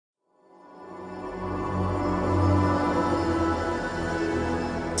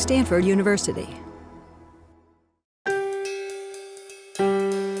Stanford University.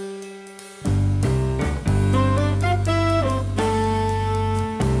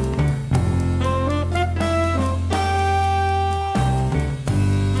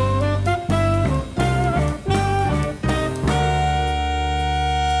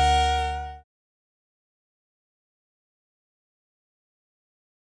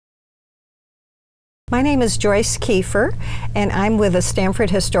 My name is Joyce Kiefer, and I'm with the Stanford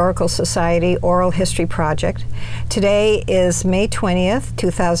Historical Society Oral History Project. Today is May 20th,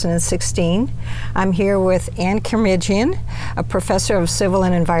 2016. I'm here with Anne Kiremidjian, a professor of civil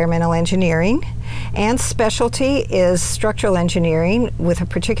and environmental engineering. Anne's specialty is structural engineering with a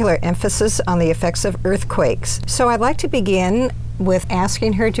particular emphasis on the effects of earthquakes. So I'd like to begin with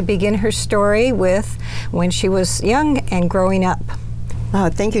asking her to begin her story with when she was young and growing up.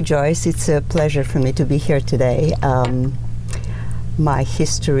 Thank you, Joyce. It's a pleasure for me to be here today. My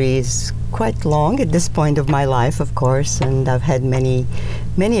history is quite long at this point of my life, of course, and I've had many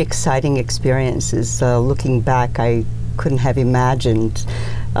exciting experiences. Looking back, I couldn't have imagined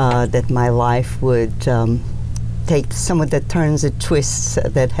that my life would take some of the turns and twists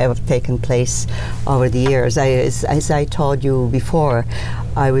that have taken place over the years. As I told you before,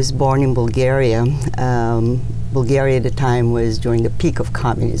 I was born in Bulgaria. Bulgaria at the time was during the peak of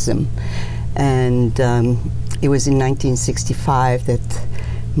communism, and it was in 1965 that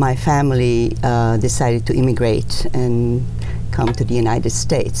my family decided to immigrate and come to the United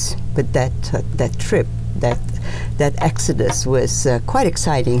States. But that trip, that exodus was quite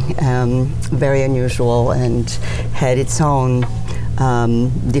exciting, very unusual, and had its own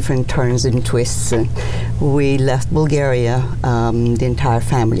different turns and twists. We left Bulgaria, the entire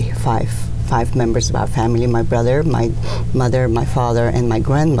family, five members of our family, my brother, my mother, my father, and my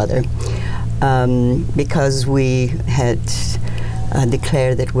grandmother, because we had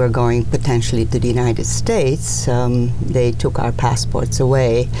declared that we're going potentially to the United States. They took our passports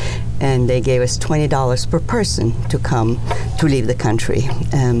away, and they gave us $20 per person to come to leave the country.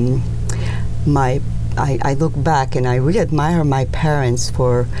 I look back and I really admire my parents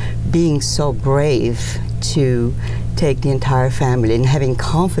for being so brave to take the entire family and having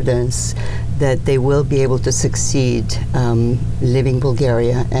confidence that they will be able to succeed leaving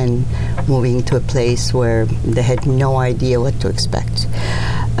Bulgaria and moving to a place where they had no idea what to expect.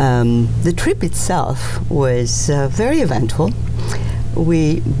 The trip itself was very eventful.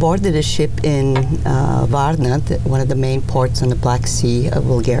 We boarded a ship in Varna, one of the main ports on the Black Sea of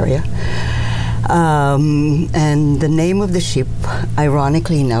Bulgaria. And the name of the ship,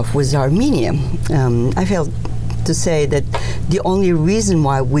 ironically enough, was Armenian. I felt to say that the only reason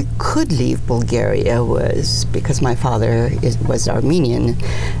why we could leave Bulgaria was because my father was Armenian,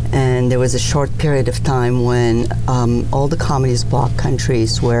 and there was a short period of time when all the communist bloc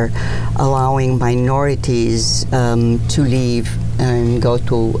countries were allowing minorities to leave and go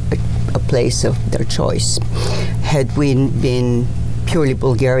to a place of their choice. Had we been purely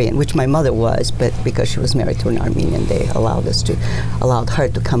Bulgarian, which my mother was, but because she was married to an Armenian, they allowed her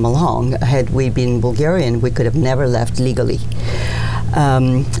to come along. Had we been Bulgarian, we could have never left legally.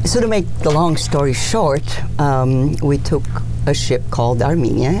 So to make the long story short, we took a ship called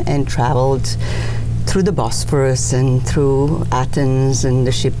Armenia and traveled through the Bosphorus and through Athens, and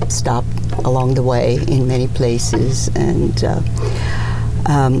the ship stopped along the way in many places. And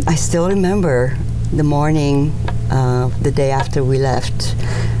I still remember the morning, the day after we left.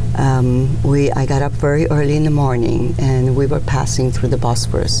 I got up very early in the morning, and we were passing through the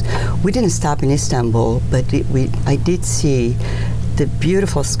Bosphorus. We didn't stop in Istanbul, but I did see the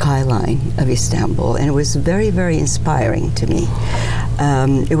beautiful skyline of Istanbul, and it was very, very inspiring to me.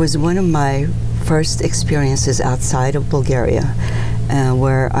 It was one of my first experiences outside of Bulgaria,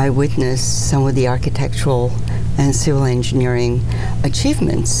 where I witnessed some of the architectural and civil engineering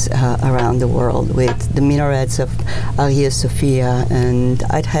achievements around the world, with the minarets of Hagia Sophia. And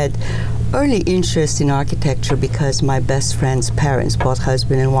I'd had early interest in architecture because my best friend's parents, both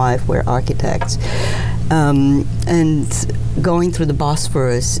husband and wife, were architects. And going through the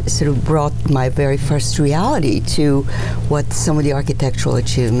Bosphorus sort of brought my very first reality to what some of the architectural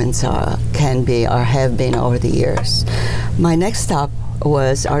achievements can be or have been over the years. My next stop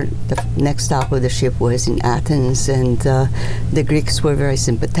the next stop of the ship was in Athens, and the Greeks were very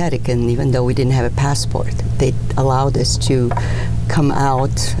sympathetic, and even though we didn't have a passport, they allowed us to come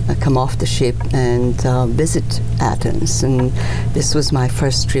off the ship and visit Athens. And this was my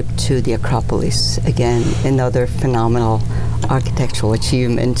first trip to the Acropolis. Again, another phenomenal architectural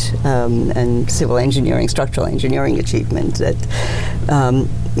achievement and civil engineering, structural engineering achievement that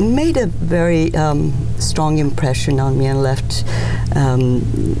made a very strong impression on me and left,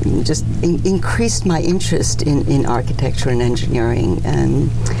 just increased my interest in architecture and engineering. And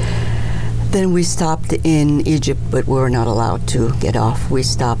then we stopped in Egypt, but we were not allowed to get off. We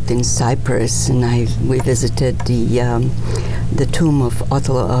stopped in Cyprus, and we visited the tomb of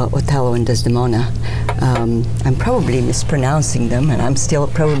Othello and Desdemona. I'm probably mispronouncing them, and I'm still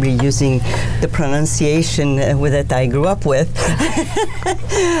probably using the pronunciation that I grew up with.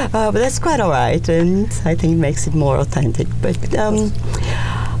 But that's quite all right, and I think it makes it more authentic. But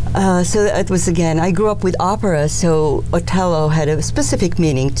so it was, again, I grew up with opera, so Othello had a specific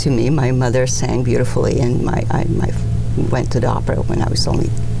meaning to me. My mother sang beautifully, and I went to the opera when I was only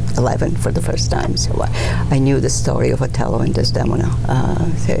 11 for the first time, so I knew the story of Othello and Desdemona.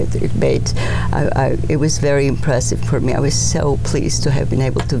 So it was very impressive for me. I was so pleased to have been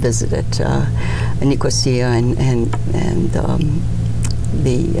able to visit it, Nicosia and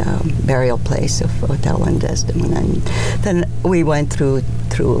the burial place of Othello and Desdemona. And then we went through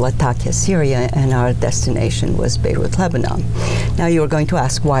Latakia, Syria, and our destination was Beirut, Lebanon. Now you're going to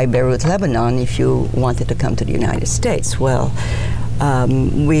ask, why Beirut, Lebanon, if you wanted to come to the United States? Well,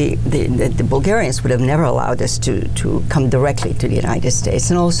 the Bulgarians would have never allowed us to come directly to the United States,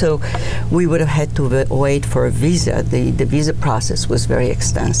 and also we would have had to wait for a visa. The visa process was very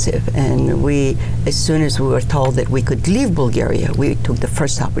extensive, and as soon as we were told that we could leave Bulgaria, we took the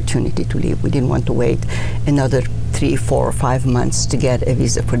first opportunity to leave. We didn't want to wait another 3, 4, or 5 months to get a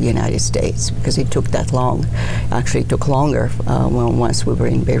visa for the United States, because it took that long. Actually, it took longer once we were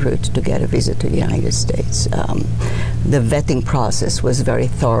in Beirut to get a visa to the United States. The vetting process was very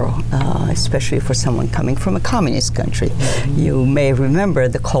thorough, especially for someone coming from a communist country. Mm-hmm. You may remember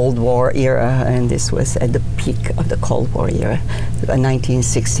the Cold War era, and this was at the peak of the Cold War era.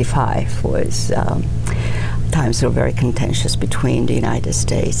 1965 was times were very contentious between the United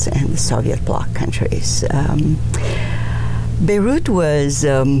States and the Soviet bloc countries. Beirut was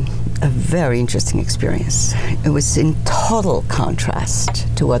a very interesting experience. It was in total contrast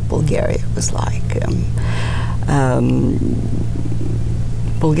to what Bulgaria was like.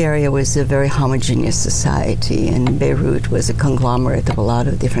 Bulgaria was a very homogeneous society, and Beirut was a conglomerate of a lot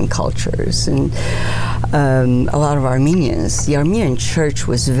of different cultures and a lot of Armenians. The Armenian church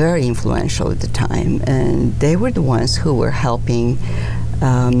was very influential at the time, and they were the ones who were helping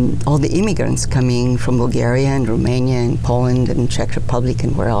all the immigrants coming from Bulgaria and Romania and Poland and Czech Republic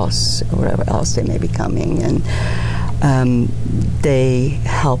and wherever else they may be coming. And they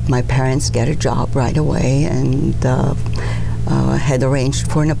helped my parents get a job right away, and had arranged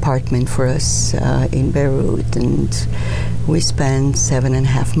for an apartment for us in Beirut, and we spent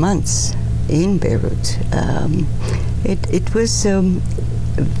 7.5 months in Beirut. It was a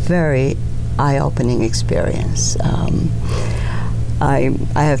very eye-opening experience. I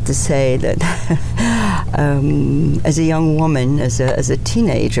have to say that as a young woman, as a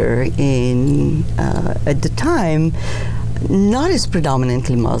teenager, at the time, not as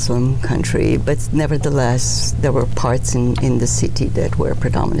predominantly Muslim country, but nevertheless there were parts in the city that were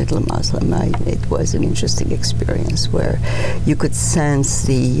predominantly Muslim. It was an interesting experience where you could sense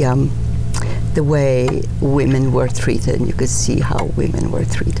the way women were treated. You could see how women were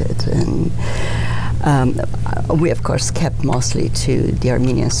treated, and we of course kept mostly to the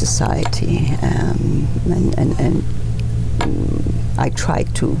Armenian society, and I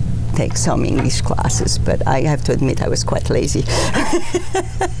tried to take some English classes, but I have to admit I was quite lazy.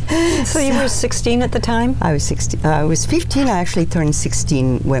 So you were 16 at the time? I was 16. I was 15. I actually turned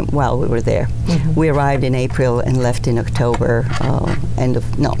 16 while we were there. Mm-hmm. We arrived in April and left in October.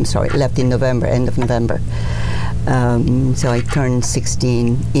 Left in November, end of November. So I turned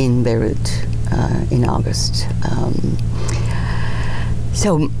 16 in Beirut in August.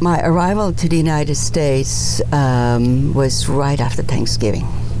 So my arrival to the United States was right after Thanksgiving.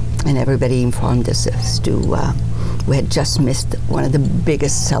 And everybody informed us as to we had just missed one of the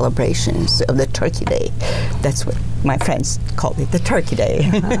biggest celebrations of the Turkey Day. That's what my friends called it, the Turkey Day.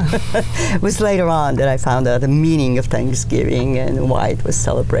 It was later on that I found out the meaning of Thanksgiving and why it was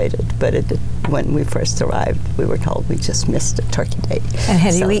celebrated. But when we first arrived, we were told we just missed the Turkey Day. And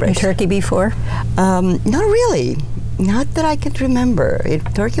had you eaten turkey before? Not really. Not that I can remember.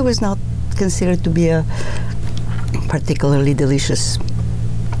 Turkey was not considered to be a particularly delicious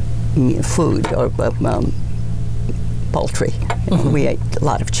food or poultry. Mm-hmm. We ate a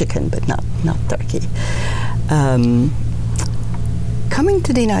lot of chicken, but not turkey. Coming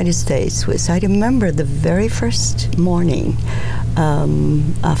to the United States I remember the very first morning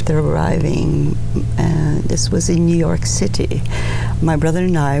after arriving, this was in New York City. My brother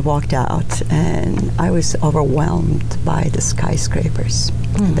and I walked out, and I was overwhelmed by the skyscrapers.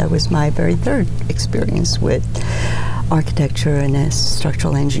 And that was my very third experience with architecture and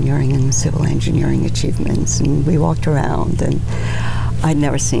structural engineering and civil engineering achievements. And we walked around, and I'd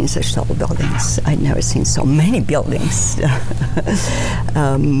never seen such tall buildings. I'd never seen so many buildings.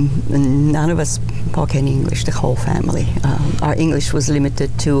 And none of us spoke any English, the whole family. Our English was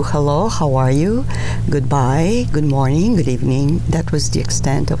limited to hello, how are you, goodbye, good morning, good evening. That was the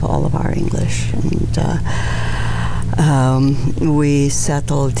extent of all of our English. And we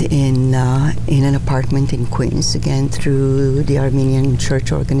settled in an apartment in Queens, again through the Armenian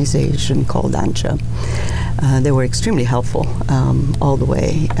church organization called Ancha. They were extremely helpful all the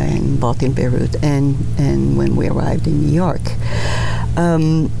way, and both in Beirut and when we arrived in New York.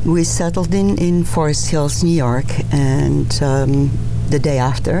 We settled in Forest Hills, New York, and the day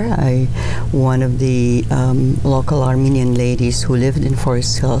after, one of the local Armenian ladies who lived in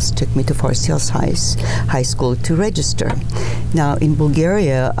Forest Hills took me to Forest Hills High School to register. Now, in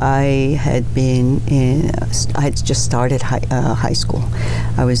Bulgaria, I had just started high school.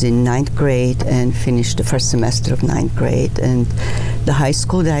 I was in 9th grade and finished the first semester of 9th grade. And the high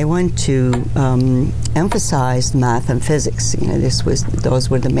school that I went to emphasized math and physics. Those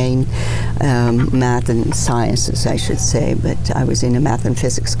were the main math and sciences, I should say. But I was in a math and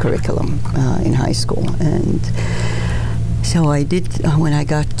physics curriculum in high school. And so I did, when I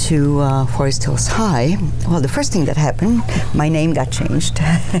got to Forest Hills High, well, the first thing that happened, my name got changed.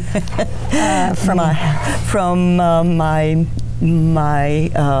 From my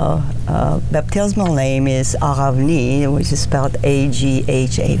baptismal name is Aravni, which is spelled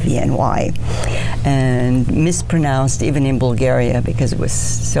Aghhavny, and mispronounced even in Bulgaria because it was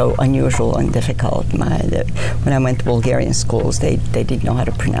so unusual and difficult. When I went to Bulgarian schools, they didn't know how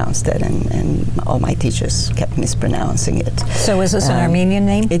to pronounce that, and all my teachers kept mispronouncing it. So is this an Armenian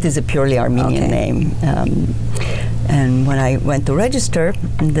name? It is a purely Armenian name. And when I went to register,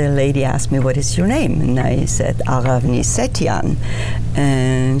 the lady asked me, "What is your name?" And I said, Anne Setian.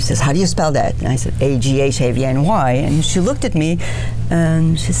 And she says, "How do you spell that?" And I said, Aghhavny. And she looked at me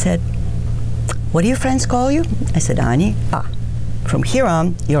and she said, "What do your friends call you?" I said, "Annie." "Ah, from here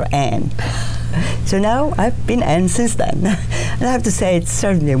on, you're Anne." So now I've been Anne since then. And I have to say, it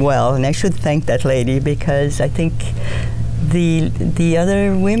served me well, and I should thank that lady, because I think the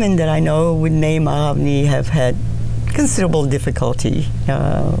other women that I know with name Aravni have had considerable difficulty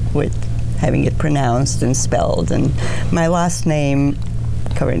with having it pronounced and spelled, and my last name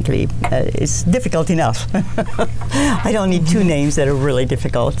currently is difficult enough. I don't need two names that are really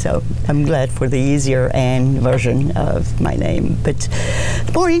difficult, so I'm glad for the easier Anne version of my name. But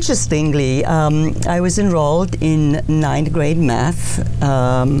more interestingly, I was enrolled in 9th grade math,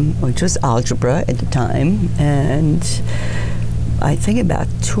 which was algebra at the time, and I think about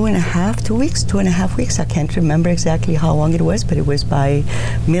 2.5 weeks. I can't remember exactly how long it was, but it was by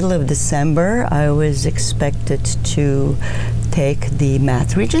middle of December. I was expected to take the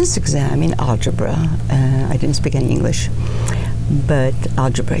math regents exam in algebra. I didn't speak any English, but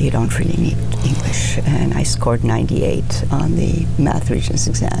algebra, you don't really need English. And I scored 98 on the math regents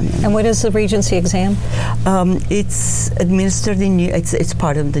exam. And what is the Regency exam? It's administered it's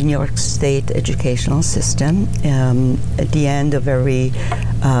part of the New York State educational system. At the end of every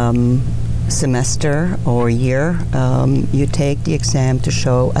semester or year, you take the exam to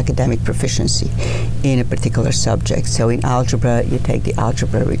show academic proficiency in a particular subject. So in algebra, you take the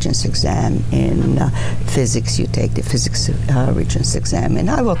algebra regents exam. In physics, you take the physics regents exam. And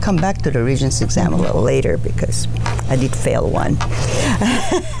I will come back to the regents exam a little later because I did fail one.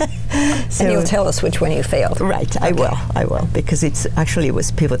 So, and you'll tell us which one you failed. Right, okay. I will, because it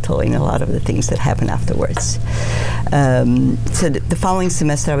was pivotal in a lot of the things that happened afterwards. So the following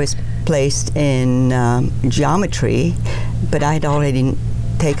semester I was placed in geometry, but I had already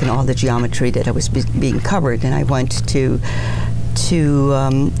taken all the geometry that I was being covered, and I went to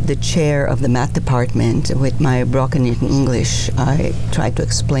the chair of the math department. With my broken English, I tried to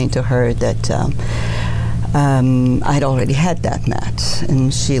explain to her that I'd already had that math,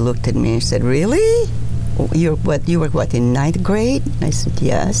 and she looked at me and said, "Really? You were what, in 9th grade?" I said,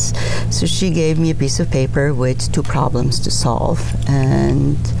 "Yes." So she gave me a piece of paper with 2 problems to solve,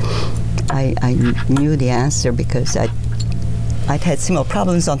 and I knew the answer because I'd had similar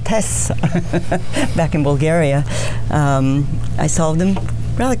problems on tests back in Bulgaria. I solved them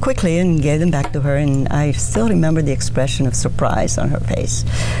rather quickly and gave them back to her, and I still remember the expression of surprise on her face.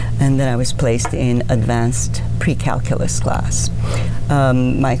 And then I was placed in advanced pre-calculus class.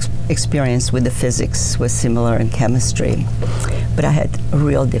 My experience with the physics was similar in chemistry, but I had a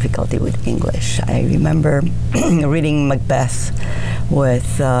real difficulty with English. I remember reading Macbeth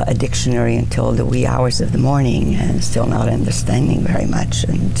with a dictionary until the wee hours of the morning and still not understanding very much.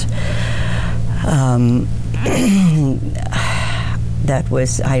 And that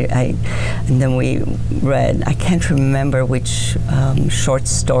was, and then we read, I can't remember which short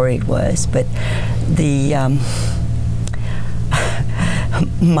story it was, but the,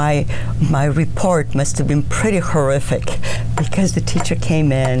 my report must have been pretty horrific, because the teacher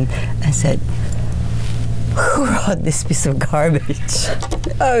came in and said, "Who wrote this piece of garbage?"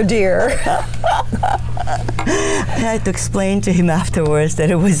 Oh dear. I had to explain to him afterwards that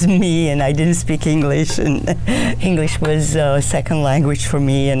it was me, and I didn't speak English, and English was a second language for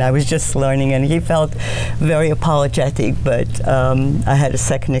me, and I was just learning, and he felt very apologetic, but I had a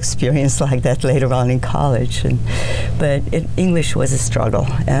second experience like that later on in college. But English was a struggle.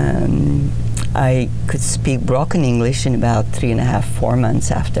 I could speak broken English in about 3.5, 4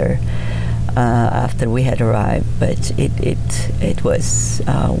 months after we had arrived, but it was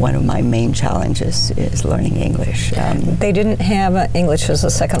one of my main challenges is learning English. They didn't have English as a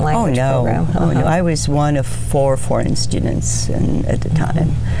second language program? Oh no, I was one of 4 foreign students at the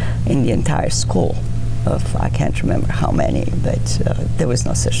time in the entire school. I can't remember how many, but there was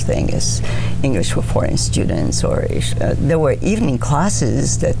no such thing as English for foreign students, or there were evening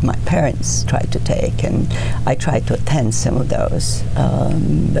classes that my parents tried to take, and I tried to attend some of those,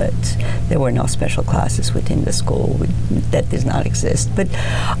 but there were no special classes within the school. That does not exist. But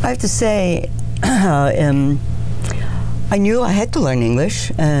I have to say, I knew I had to learn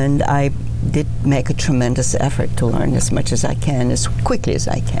English, and I did make a tremendous effort to learn as much as I can, as quickly as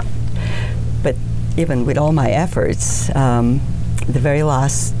I can. But even with all my efforts, the very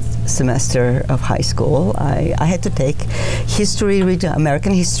last semester of high school, I had to take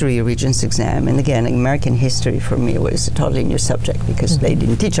American History Regents exam. And again, American history for me was a totally new subject, because they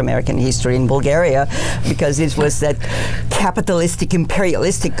didn't teach American history in Bulgaria, because it was that capitalistic,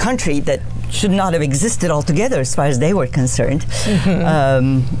 imperialistic country that should not have existed altogether as far as they were concerned.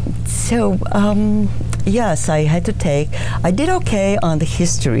 Yes, I had to take, I did okay on the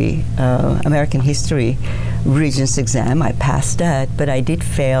history, American History Regents exam. I passed that, but I did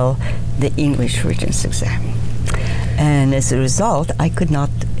fail the English Regents exam. And as a result, I could not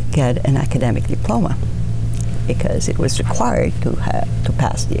get an academic diploma, because it was required to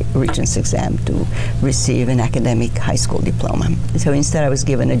pass the Regents exam to receive an academic high school diploma. So instead I was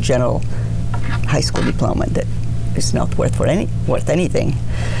given a general high school diploma that is not worth anything.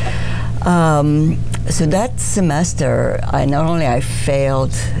 So that semester, not only I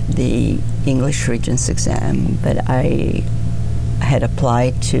failed the English Regents exam, but I had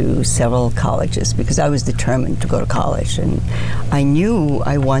applied to several colleges, because I was determined to go to college, and I knew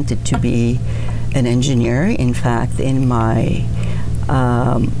I wanted to be an engineer. In fact, in my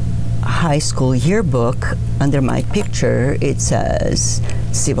high school yearbook, under my picture, it says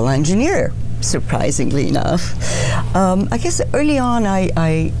civil engineer. Surprisingly enough. I guess early on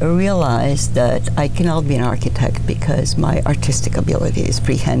I realized that I cannot be an architect because my artistic abilities,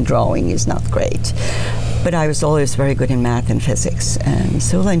 freehand drawing, is not great. But I was always very good in math and physics, and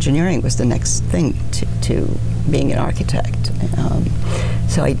civil engineering was the next thing to being an architect.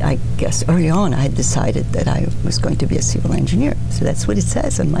 So I guess early on I had decided that I was going to be a civil engineer. So that's what it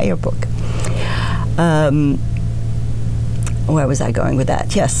says in my yearbook. Where was I going with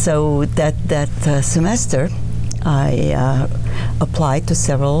that? Yes, so that semester I applied to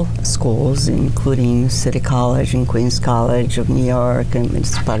several schools, including City College and Queens College of New York, and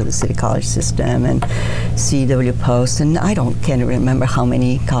it's part of the City College system, and C.W. Post, and can't remember how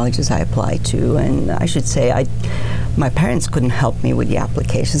many colleges I applied to. And I should say, my parents couldn't help me with the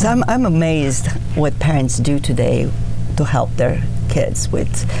applications. I'm amazed what parents do today to help their kids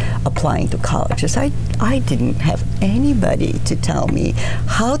with applying to colleges. I didn't have anybody to tell me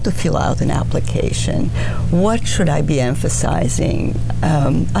how to fill out an application, what should I be emphasizing.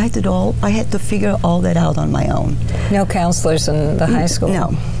 I had to figure all that out on my own. No counselors in the high school? No.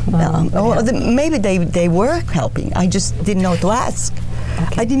 Maybe they were helping. I just didn't know to ask.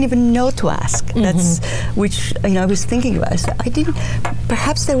 Okay. I didn't even know to ask. That's which I was thinking about.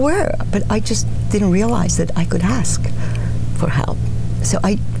 Perhaps there were, but I just didn't realize that I could ask for help. So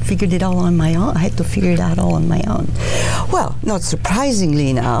I figured it all on my own. I had to figure it out all on my own. Well, not surprisingly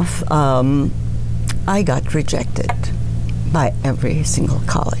enough, I got rejected by every single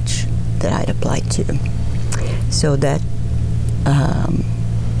college that I'd applied to. So that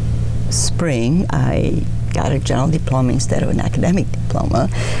spring, I got a general diploma instead of an academic diploma,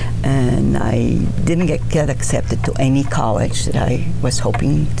 and I didn't get accepted to any college that I was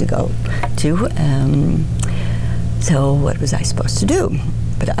hoping to go to. So what was I supposed to do?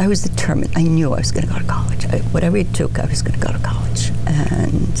 But I was determined. I knew I was going to go to college. Whatever it took, I was going to go to college.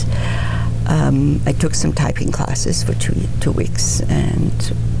 And I took some typing classes for two weeks and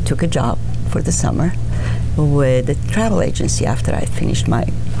took a job for the summer with a travel agency after I finished my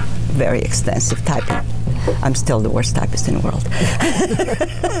very extensive typing. I'm still the worst typist in the world.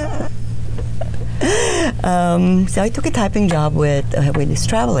 So I took a typing job with this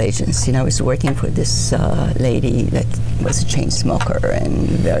travel agency, and I was working for this lady that was a chain smoker and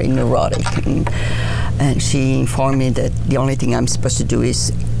very neurotic, and she informed me that the only thing I'm supposed to do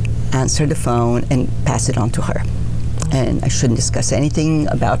is answer the phone and pass it on to her, and I shouldn't discuss anything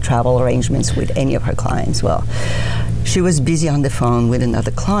about travel arrangements with any of her clients. Well, she was busy on the phone with another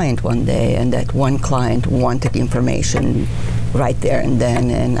client one day, and that one client wanted information right there and then,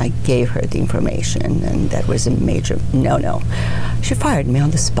 and I gave her the information, and that was a major no-no. She fired me on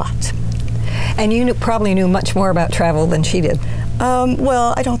the spot. And you probably knew much more about travel than she did.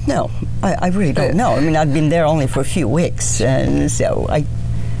 Well, I don't know. I really don't know. I mean, I'd been there only for a few weeks, and so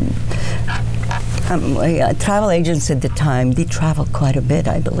travel agents at the time did travel quite a bit,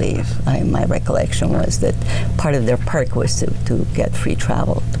 I believe. My recollection was that part of their perk was to get free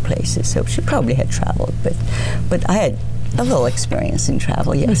travel to places. So she probably had traveled, but I had a little experience in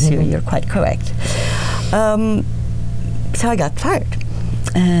travel. Yes, you're quite correct. So I got fired,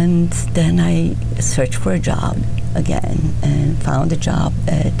 and then I searched for a job again and found a job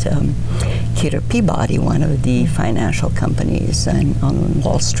at Kidder Peabody, one of the financial companies on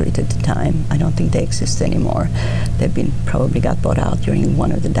Wall Street at the time. I don't think they exist anymore. They've probably got bought out during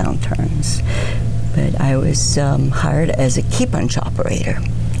one of the downturns. But I was hired as a key punch operator,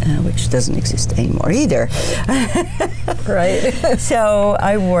 which doesn't exist anymore either. Right. So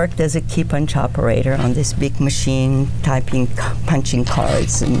I worked as a key punch operator on this big machine, punching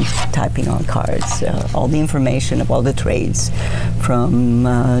cards and typing on cards, all the information of all the trades from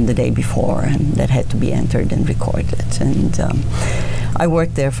the day before, and that had to be entered and recorded. And I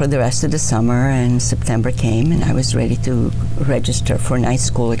worked there for the rest of the summer, and September came, and I was ready to register for night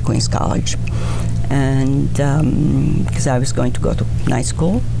school at Queen's College. And because I was going to go to night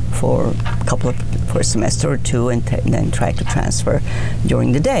school for a semester or two, and then try to transfer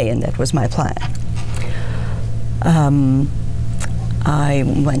during the day, and that was my plan. I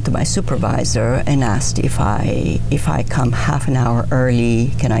went to my supervisor and asked if I come half an hour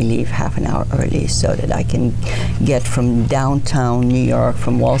early, can I leave half an hour early so that I can get from downtown New York,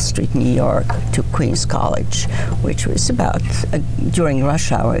 from Wall Street, New York, to Queen's College, which was about, during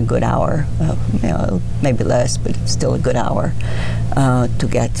rush hour, a good hour, maybe less, but still a good hour to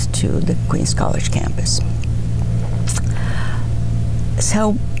get to the Queen's College campus.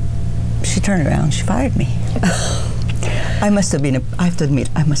 So she turned around, she fired me. I have to admit,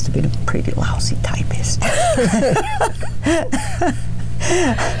 I must have been a pretty lousy typist.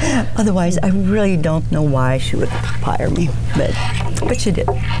 Otherwise, I really don't know why she would fire me, but she did.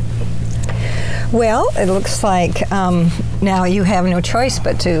 Well, it looks like now you have no choice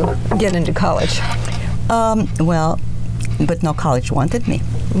but to get into college. Well, but no college wanted me.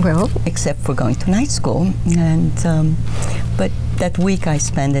 Well, except for going to night school, and but that week I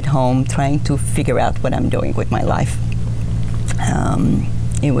spent at home trying to figure out what I'm doing with my life.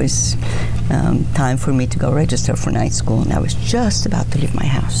 It was time for me to go register for night school, and I was just about to leave my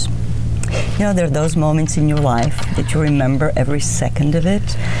house. You know, there are those moments in your life that you remember every second of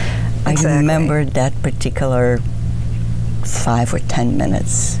it. Exactly. I remember that particular 5 or 10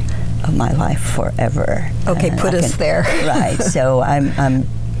 minutes of my life forever. Okay, put us there. Right, so I'm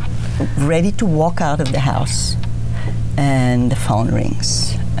ready to walk out of the house, and the phone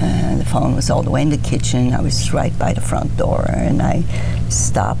rings. The phone was all the way in the kitchen. I was right by the front door, and I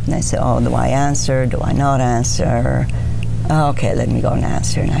stopped and I said, oh, do I answer? Do I not answer? Okay, let me go and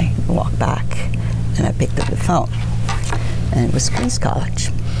answer. And I walked back, and I picked up the phone, and it was Queen's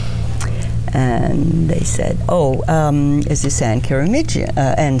College. And they said, oh, is this Anne Kiremidjian?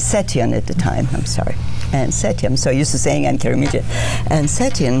 Anne Setian at the time, I'm sorry. Anne Setian, I'm so used to saying Anne Kiremidjian. Anne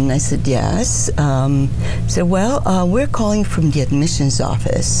Setian, and I said, yes. Said, well, we're calling from the admissions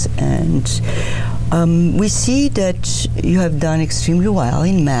office, and we see that you have done extremely well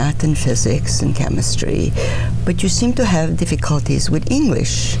in math and physics and chemistry, but you seem to have difficulties with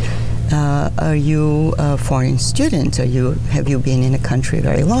English. Are you a foreign student? Have you been in the country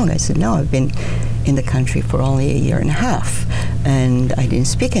very long? I said, no, I've been in the country for only 1.5 years, and I didn't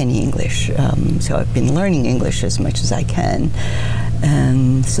speak any English, so I've been learning English as much as I can.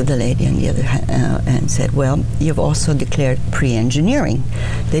 And so the lady on the other hand said, well, you've also declared pre-engineering.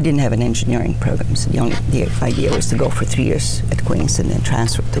 They didn't have an engineering program, so the idea was to go for 3 years at Queen's and then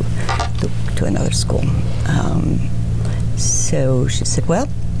transfer to another school. So she said, well,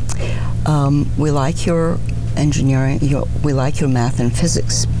 we like your engineering, we like your math and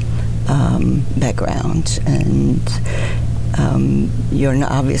physics background, and you're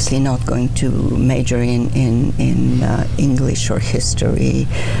obviously not going to major in English or history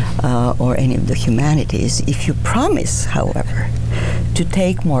or any of the humanities. If you promise, however, to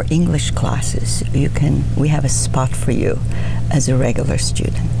take more English classes, we have a spot for you as a regular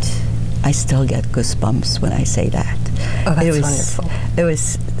student. I still get goosebumps when I say that. Oh, that's wonderful. It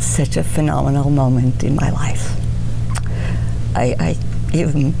was such a phenomenal moment in my life. I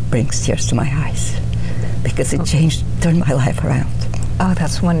even brings tears to my eyes, because it turned my life around. Oh,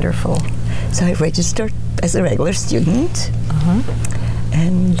 that's wonderful. So I registered as a regular student,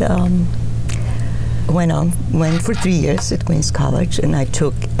 and went for 3 years at Queen's College, and I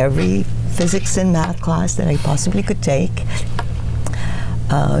took every physics and math class that I possibly could take.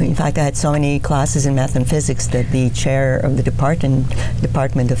 In fact, I had so many classes in math and physics that the chair of the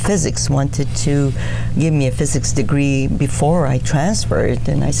Department of Physics wanted to give me a physics degree before I transferred,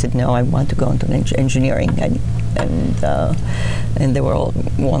 and I said, no, I want to go into engineering. And they were all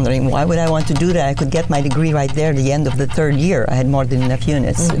wondering, why would I want to do that? I could get my degree right there at the end of the 3rd year. I had more than enough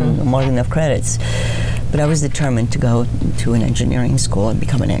units and more than enough credits. But I was determined to go to an engineering school and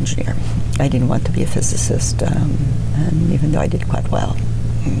become an engineer. I didn't want to be a physicist, and even though I did quite well.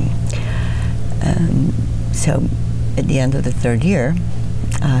 So at the end of the 3rd year,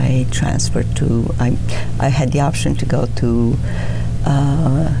 I transferred to, I had the option to go to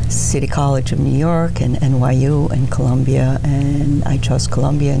City College of New York and NYU and Columbia, and I chose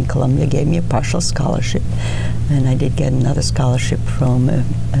Columbia, and Columbia gave me a partial scholarship, and I did get another scholarship from a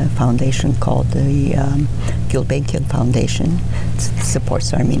foundation called the Gulbenkian Foundation. It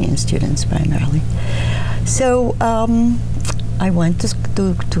supports Armenian students primarily. So I went to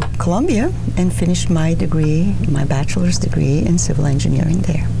Columbia and finished my degree, my bachelor's degree in civil engineering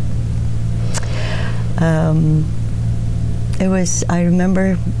there. I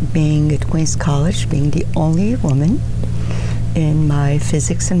remember being at Queen's College, being the only woman in my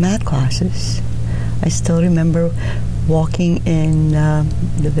physics and math classes. I still remember walking in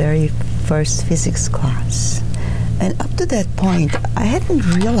the very first physics class. And up to that point, I hadn't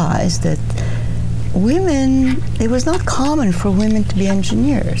realized that it was not common for women to be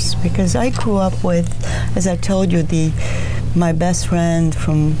engineers, because I grew up with, as I told you, my best friend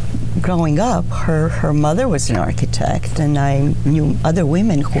from growing up, her mother was an architect, and I knew other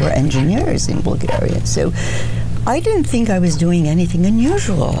women who were engineers in Bulgaria. So I didn't think I was doing anything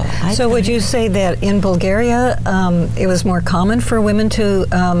unusual. So would you say that in Bulgaria it was more common for women to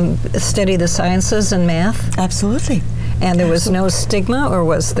study the sciences and math? Absolutely. And there was no stigma, or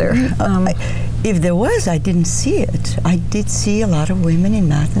was there? If there was, I didn't see it. I did see a lot of women in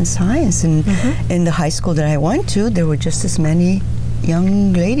math and science, and in the high school that I went to, there were just as many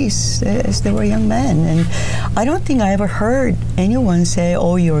young ladies as there were young men. And I don't think I ever heard anyone say,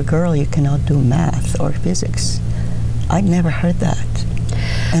 oh, you're a girl, you cannot do math or physics. I'd never heard that.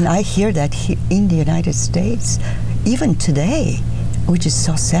 And I hear that here in the United States, even today, which is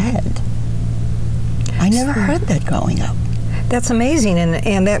so sad. I never heard that growing up. That's amazing,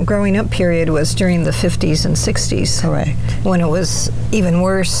 and that growing up period was during the 50s and 60s. Correct. When it was even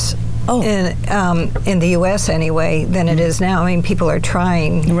worse in the U.S. anyway than it is now. I mean, people are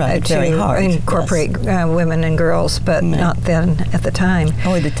trying to incorporate women and girls, but not then at the time.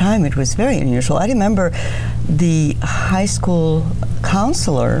 Oh, at the time it was very unusual. I remember the high school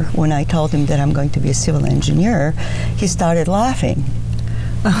counselor, when I told him that I'm going to be a civil engineer, he started laughing.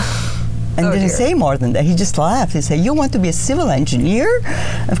 And didn't say more than that. He just laughed. He said, you want to be a civil engineer?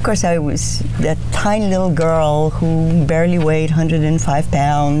 Of course, I was that tiny little girl who barely weighed 105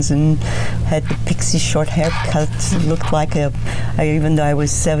 pounds and had the pixie short haircut. Looked like even though I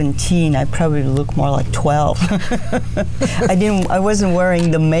was 17, I probably looked more like 12. I wasn't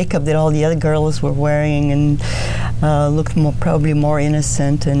wearing the makeup that all the other girls were wearing, and looked probably more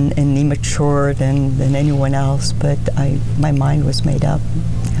innocent and immature than anyone else. But my mind was made up.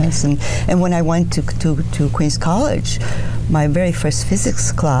 Yes, and when I went to Queen's College, my very first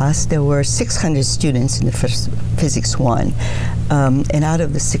physics class, there were 600 students in the first Physics 1. And out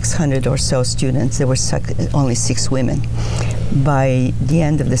of the 600 or so students, there were only 6 women. By the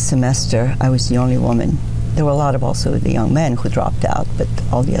end of the semester, I was the only woman. There were a lot of also the young men who dropped out, but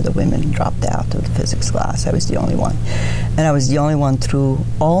all the other women dropped out of the physics class. I was the only one. And I was the only one through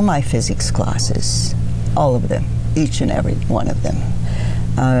all my physics classes, all of them. each and every one of them.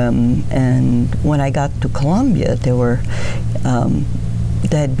 And when I got to Columbia, there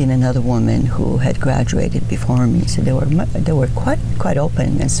had been another woman who had graduated before me, so they were quite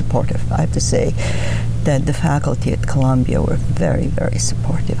open and supportive. I have to say that the faculty at Columbia were very, very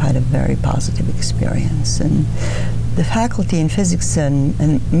supportive. I had a very positive experience, and the faculty in physics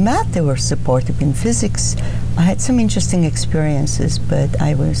and math, they were supportive. In physics, I had some interesting experiences, but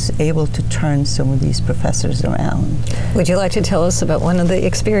I was able to turn some of these professors around. Would you like to tell us about one of the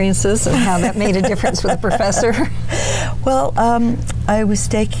experiences and how that made a difference with the professor? Well, I was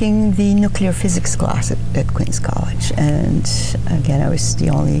taking the nuclear physics class at Queens College, and again, I was the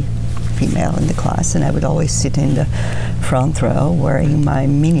only female in the class, and I would always sit in the front row wearing my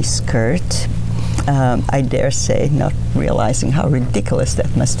mini skirt. I dare say, not realizing how ridiculous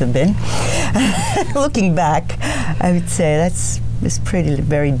that must have been. Looking back, I would say was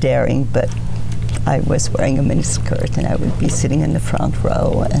very daring, but I was wearing a miniskirt and I would be sitting in the front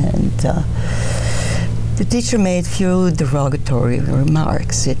row, and the teacher made few derogatory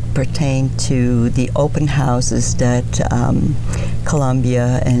remarks. It pertained to the open houses that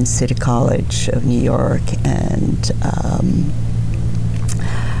Columbia and City College of New York and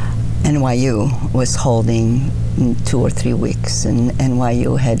NYU was holding in 2 or 3 weeks, and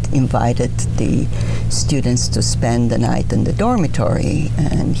NYU had invited the students to spend the night in the dormitory,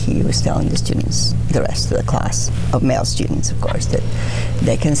 and he was telling the students, the rest of the class, of male students of course, that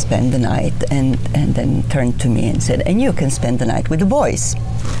they can spend the night, and then turned to me and said, and you can spend the night with the boys.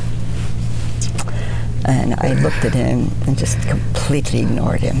 And I looked at him and just completely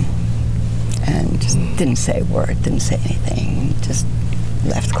ignored him, and just didn't say a word, didn't say anything, just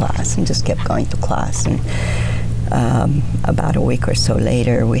left class and just kept going to class. And about a week or so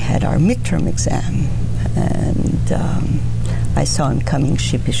later, we had our midterm exam, and I saw him coming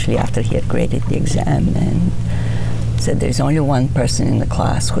sheepishly after he had graded the exam and said, there's only one person in the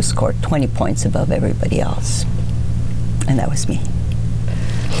class who scored 20 points above everybody else, and that was me.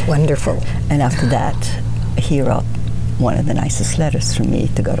 Wonderful. And after that, he wrote one of the nicest letters for me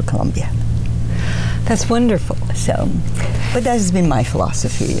to go to Columbia. That's wonderful. So, but that has been my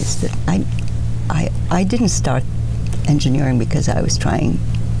philosophy, is that I didn't start engineering because I was trying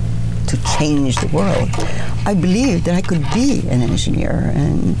to change the world. I believed that I could be an engineer,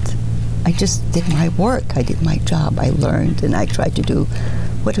 and I just did my work. I did my job. I learned, and I tried to do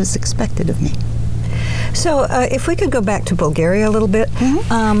what was expected of me. So if we could go back to Bulgaria a little bit,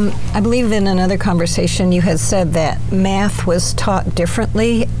 I believe in another conversation you had said that math was taught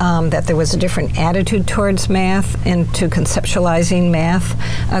differently, that there was a different attitude towards math and to conceptualizing math.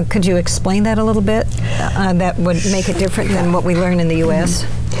 Could you explain that a little bit? That would make it different than what we learn in the U.S.?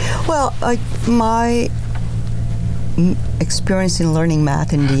 Well, my experience in learning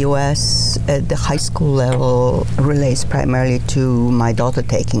math in the U.S. at the high school level relates primarily to my daughter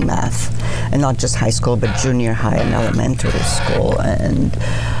taking math, and not just high school, but junior high and elementary school. And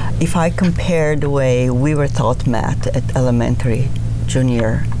if I compare the way we were taught math at elementary,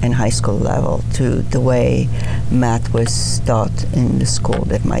 junior, and high school level to the way math was taught in the school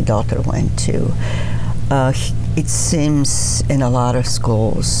that my daughter went to, it seems in a lot of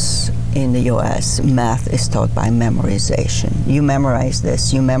schools in the U.S., math is taught by memorization. You memorize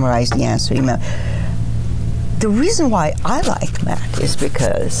this, you memorize the answer. The reason why I like math is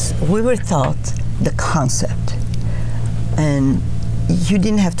because we were taught the concept. And you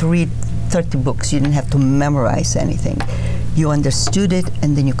didn't have to read 30 books, you didn't have to memorize anything. You understood it,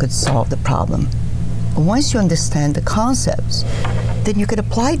 and then you could solve the problem. Once you understand the concepts, then you could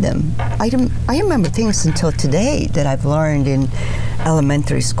apply them. I remember things until today that I've learned in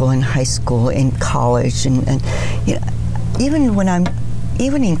elementary school, in high school, in college, and you know,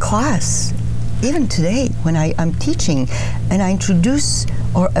 even in class, even today when I'm teaching and I introduce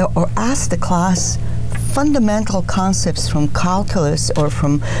or ask the class fundamental concepts from calculus or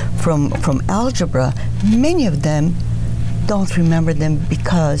from algebra, many of them don't remember them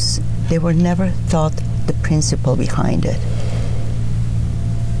because they were never taught the principle behind it.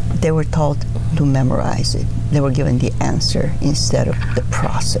 They were taught to memorize it. They were given the answer instead of the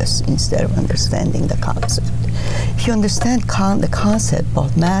process, instead of understanding the concept. If you understand the concept,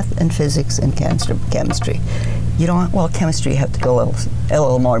 both math and physics and chemistry, you don't, well, chemistry you have to go a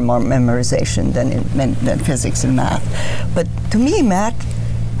little more memorization than physics and math. But to me, math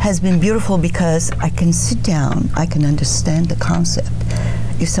has been beautiful because I can sit down, I can understand the concept.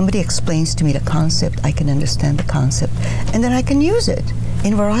 If somebody explains to me the concept, I can understand the concept, and then I can use it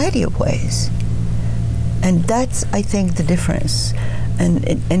in a variety of ways. And that's, I think, the difference. And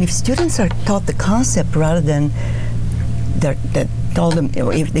if students are taught the concept rather than told them,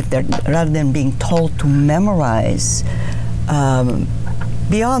 if they're, rather than being told to memorize,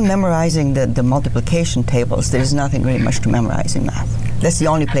 beyond memorizing the multiplication tables, there's nothing really much to memorize in math. That's the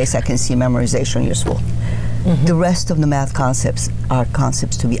only place I can see memorization useful. Mm-hmm. The rest of the math concepts are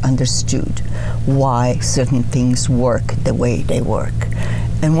concepts to be understood, why certain things work the way they work.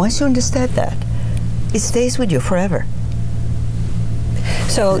 And once you understand that, it stays with you forever.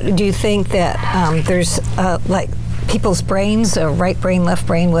 So do you think that there's like people's brains, right brain, left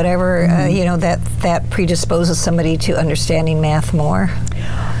brain, whatever, you know, that predisposes somebody to understanding math more?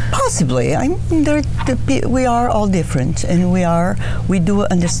 Possibly. I mean, we are all different, and we do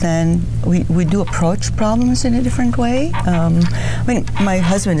understand, we do approach problems in a different way. I mean, my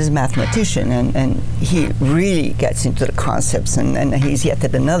husband is a mathematician, and he really gets into the concepts, and he's yet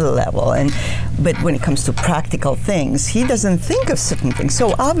at another level. But when it comes to practical things, he doesn't think of certain things.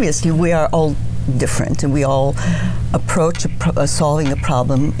 So obviously, we are all different, and we all approach solving a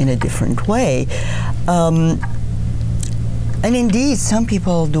problem in a different way. And indeed, some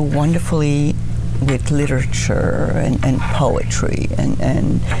people do wonderfully with literature and poetry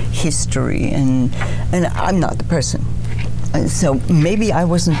and history, and I'm not the person. And so maybe I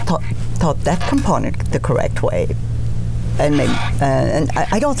wasn't taught that component the correct way. And maybe, and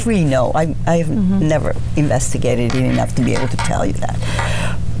I don't really know. I've never investigated it enough to be able to tell you that.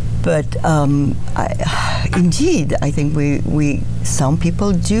 But indeed, I think some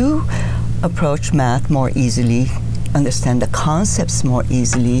people do approach math more easily, understand the concepts more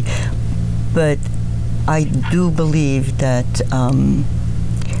easily, but I do believe that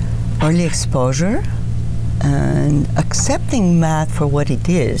early exposure and accepting math for what it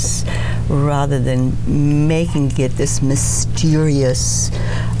is, rather than making it this mysterious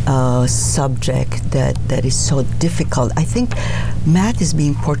subject that is so difficult. I think math is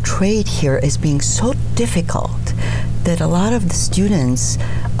being portrayed here as being so difficult that a lot of the students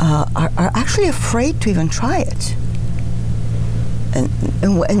are actually afraid to even try it. And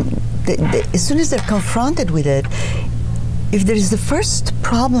as soon as they're confronted with it, if there is the first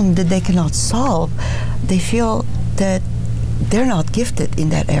problem that they cannot solve, they feel that they're not gifted in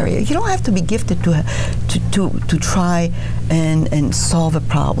that area. You don't have to be gifted to try and solve a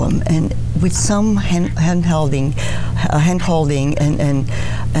problem. And with some hand-holding, and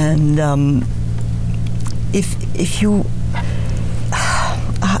if you,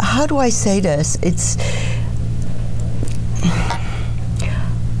 how do I say this?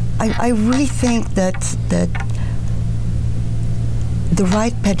 I really think that the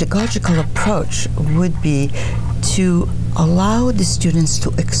right pedagogical approach would be to allow the students to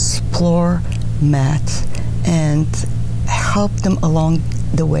explore math and help them along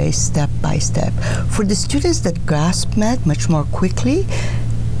the way step by step. For the students that grasp math much more quickly,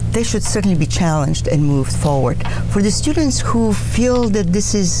 they should certainly be challenged and moved forward. For the students who feel that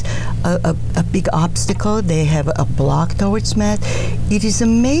this is a big obstacle, they have a block towards math, it is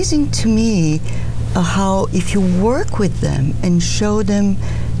amazing to me how if you work with them and show them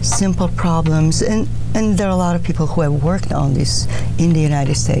simple problems, and there are a lot of people who have worked on this in the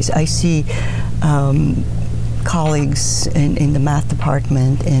United States. I see colleagues in the math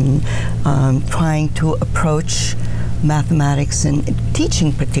department and trying to approach mathematics and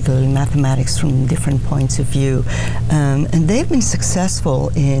teaching particularly mathematics from different points of view, and they've been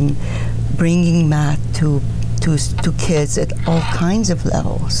successful in bringing math to kids at all kinds of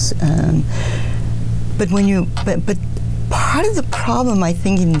levels. But part of the problem, I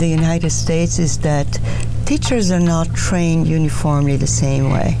think, in the United States is that teachers are not trained uniformly the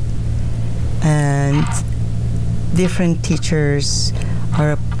same way, and different teachers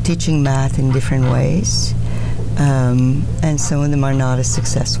are teaching math in different ways. And some of them are not as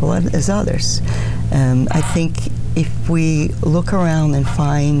successful as others. I think if we look around and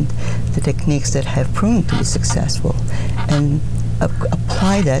find the techniques that have proven to be successful and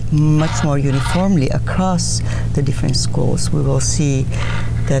apply that much more uniformly across the different schools, we will see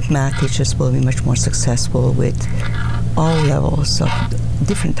that math teachers will be much more successful with all levels of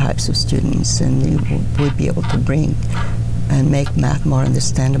different types of students, and we will be able to bring and make math more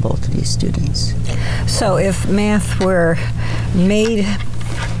understandable to these students. So if math were made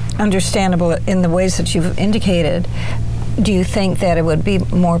understandable in the ways that you've indicated, do you think that it would be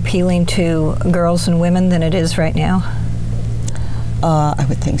more appealing to girls and women than it is right now? I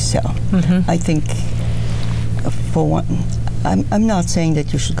would think so. Mm-hmm. I think, for one, I'm not saying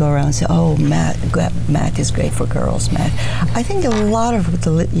that you should go around and say, oh, math is great for girls, math. I think a lot of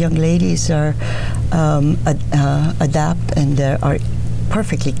the young ladies are adapt and are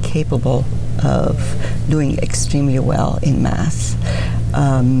perfectly capable of doing extremely well in math.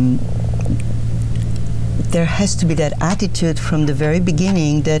 there has to be that attitude from the very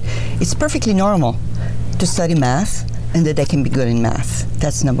beginning that it's perfectly normal to study math and that they can be good in math.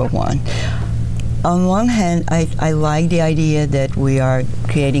 That's number one. On one hand, I like the idea that we are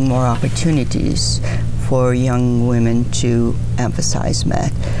creating more opportunities for young women to emphasize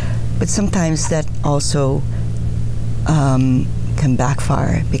math. But sometimes that also can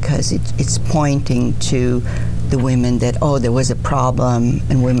backfire because it's pointing to the women that, oh, there was a problem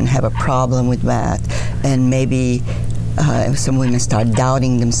and women have a problem with math, and maybe some women start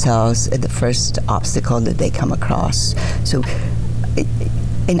doubting themselves at the first obstacle that they come across. So,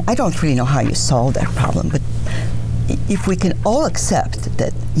 and I don't really know how you solve that problem, but if we can all accept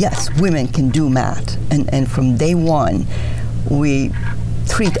that, yes, women can do math, and from day one, we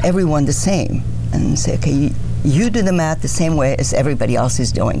treat everyone the same and say, okay, you do the math the same way as everybody else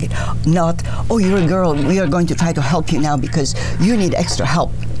is doing it. Not, oh, you're a girl, we are going to try to help you now because you need extra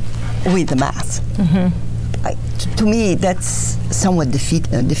help with the math. Mm-hmm. To me, that's somewhat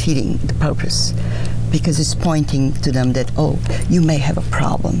defeating the purpose, because it's pointing to them that, oh, you may have a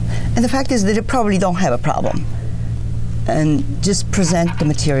problem. And the fact is that they probably don't have a problem. And just present the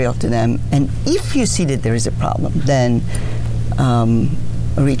material to them. And if you see that there is a problem, then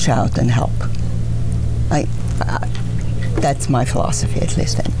reach out and help. That's my philosophy, at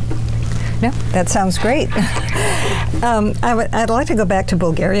least. No, that sounds great. I'd like to go back to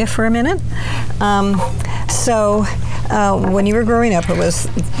Bulgaria for a minute. So when you were growing up, it was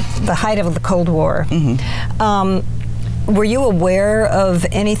the height of the Cold War. Mm-hmm. Were you aware of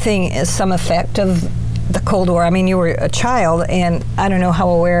anything, some effect of the Cold War? I mean, you were a child, and I don't know how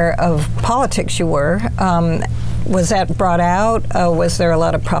aware of politics you were. Was that brought out? Was there a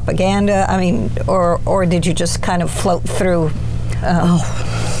lot of propaganda? I mean, or did you just kind of float through?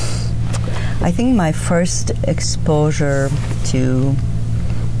 I think my first exposure to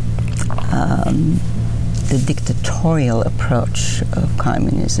the dictatorial approach of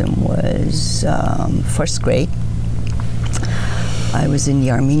communism was first grade. I was in the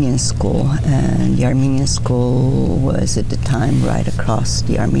Armenian school, and the Armenian school was at the time right across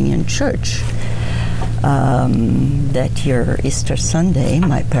the Armenian church. That year, Easter Sunday,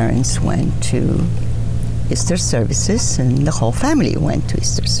 my parents went to Easter services, and the whole family went to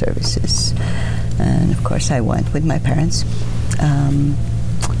Easter services. And of course, I went with my parents.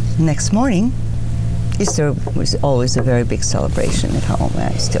 Next morning, Easter was always a very big celebration at home.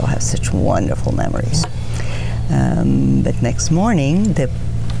 I still have such wonderful memories. But next morning, the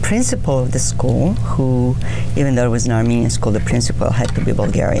principal of the school, who, even though it was an Armenian school, the principal had to be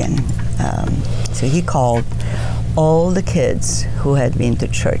Bulgarian. So he called all the kids who had been to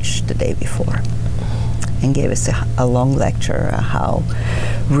church the day before and gave us a long lecture on how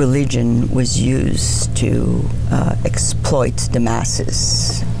religion was used to exploit the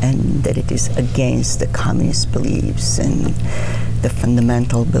masses, and that it is against the communist beliefs and the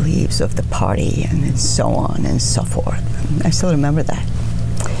fundamental beliefs of the party, and so on and so forth. And I still remember that.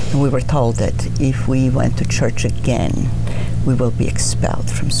 And we were told that if we went to church again, we will be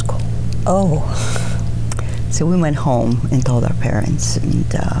expelled from school. Oh. So we went home and told our parents, and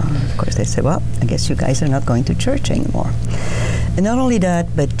of course they said, well, I guess you guys are not going to church anymore. And not only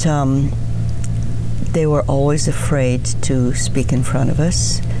that, but they were always afraid to speak in front of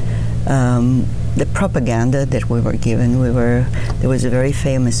us. The propaganda that we were given, there was a very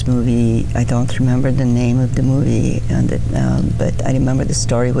famous movie, I don't remember the name of the movie, but I remember the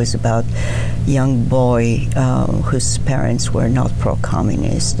story was about a young boy whose parents were not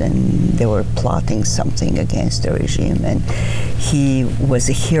pro-communist, and they were plotting something against the regime, and he was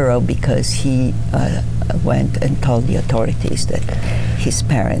a hero because he went and told the authorities that his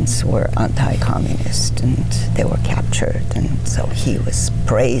parents were anti-communist and they were captured, and so he was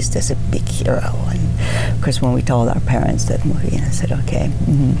praised as a big hero. And of course, when we told our parents that movie, I said, okay,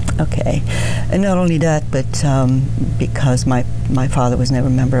 okay. And not only that, but because my father was never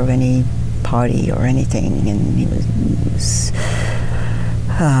a member of any party or anything, and he was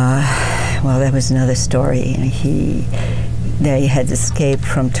well, that was another story. They had escaped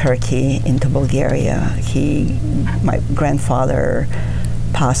from Turkey into Bulgaria. My grandfather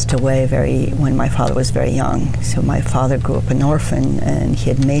passed away when my father was very young. So my father grew up an orphan, and he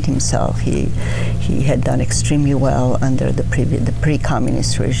had made himself. He had done extremely well under the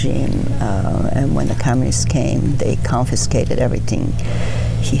pre-communist regime. And when the communists came, they confiscated everything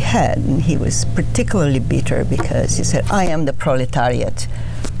he had. And he was particularly bitter because he said, I am the proletariat.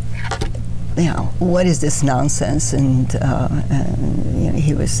 You know, what is this nonsense? And you know,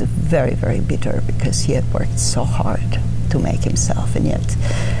 he was very, very bitter because he had worked so hard to make himself, and yet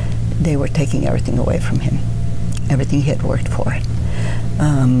they were taking everything away from him, everything he had worked for.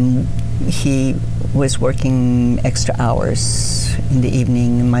 he was working extra hours in the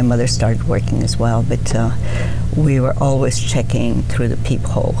evening. My mother started working as well, but we were always checking through the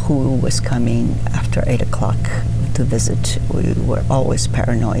peephole who was coming after 8 o'clock to visit. We were always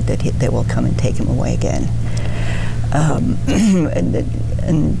paranoid that they will come and take him away again.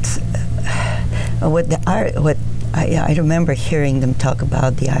 I remember hearing them talk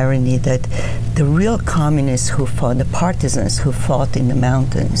about the irony that the real communists who fought, the partisans who fought in the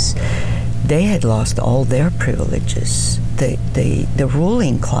mountains, they had lost all their privileges. The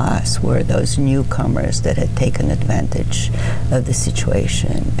ruling class were those newcomers that had taken advantage of the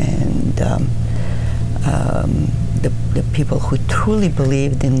situation, and the people who truly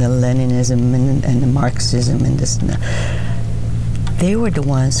believed in the Leninism and the Marxism and this, they were the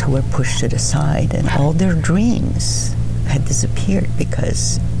ones who were pushed to the side, and all their dreams had disappeared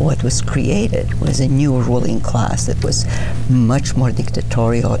because what was created was a new ruling class that was much more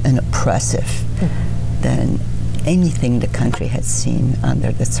dictatorial and oppressive than anything the country had seen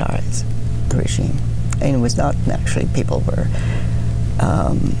under the Tsar's regime. And it was not actually, people were,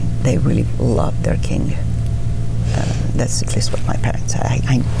 they really loved their king. That's at least what my parents,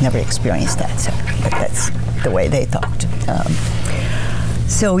 I never experienced that, so, but that's the way they thought.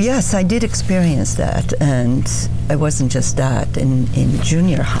 So yes, I did experience that, and it wasn't just that. In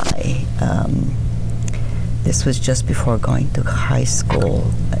junior high, this was just before going to high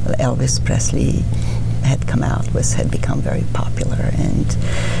school, Elvis Presley had come out, had become very popular, and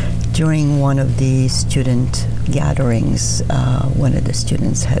during one of the student gatherings, one of the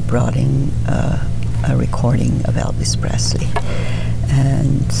students had brought in a recording of Elvis Presley,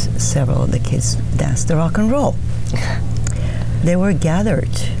 and several of the kids danced the rock and roll. They were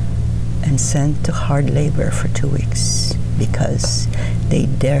gathered and sent to hard labor for 2 weeks because they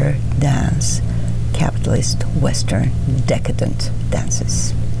dare dance capitalist, Western, decadent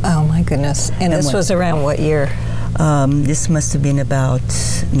dances. Oh my goodness. And this was around what year? This must have been about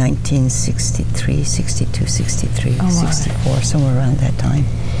 1963, 62, 63, 64, somewhere around that time.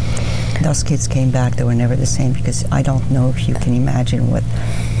 Those kids came back, they were never the same, because I don't know if you can imagine what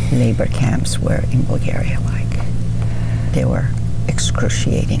labor camps were in Bulgaria like. They were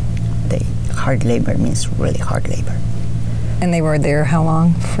excruciating. Hard labor means really hard labor. And they were there how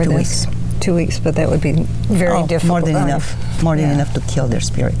long for 2 this? weeks. 2 weeks, but that would be very difficult. More than enough. More than enough to kill their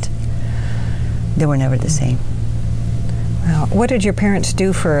spirit. They were never the same. Wow. What did your parents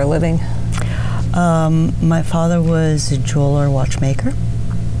do for a living? My father was a jeweler, watchmaker,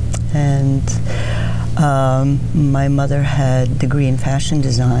 and my mother had a degree in fashion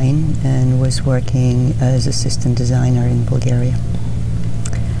design and was working as assistant designer in Bulgaria.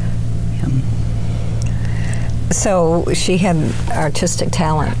 So she had artistic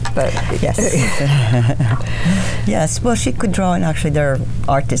talent, but yes. Yes, well, she could draw, and actually there are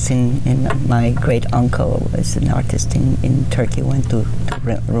artists in my great uncle was an artist in Turkey, went to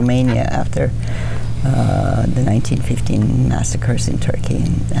Romania after the 1915 massacres in Turkey.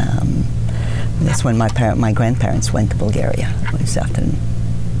 And, that's when my grandparents went to Bulgaria. It was after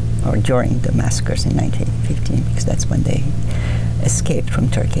or during the massacres in 1915, because that's when they escaped from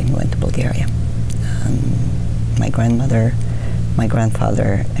Turkey and went to Bulgaria. My grandmother, my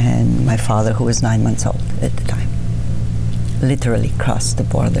grandfather, and my father, who was 9 months old at the time, literally crossed the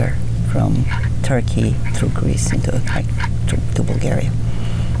border from Turkey through Greece to Bulgaria.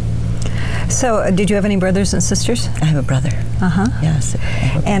 So, did you have any brothers and sisters? I have a brother. Yes.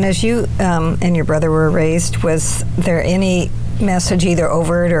 And as you and your brother were raised, was there any message, either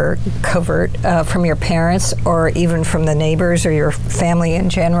overt or covert, from your parents or even from the neighbors or your family in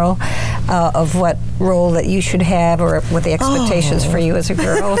general, of what role that you should have or what the expectations for you as a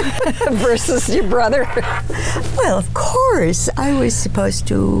girl versus your brother? Well, of course. I was supposed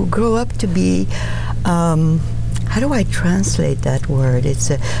to grow up to be, how do I translate that word? It's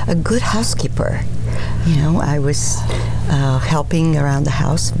a good housekeeper. You know, I was helping around the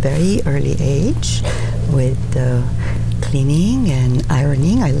house very early age with cleaning and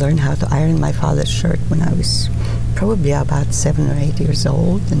ironing. I learned how to iron my father's shirt when I was probably about 7 or 8 years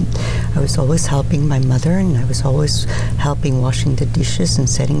old, and I was always helping my mother, and I was always helping washing the dishes and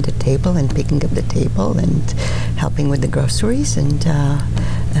setting the table and picking up the table and helping with the groceries. And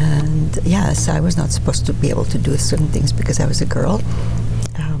yes, I was not supposed to be able to do certain things because I was a girl.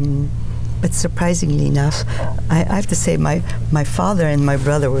 But surprisingly enough, I have to say my father and my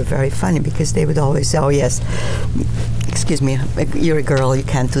brother were very funny, because they would always say, oh yes, excuse me, you're a girl, you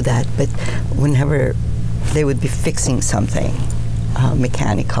can't do that. But whenever they would be fixing something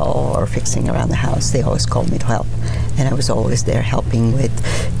mechanical or fixing around the house, they always called me to help. and I was always there helping with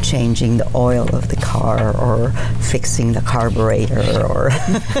changing the oil of the car or fixing the carburetor or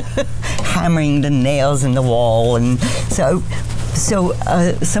hammering the nails in the wall. And so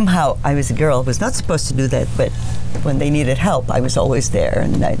somehow I was a girl, was not supposed to do that, but when they needed help, I was always there,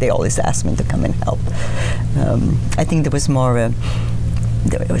 and they always asked me to come and help. I think there was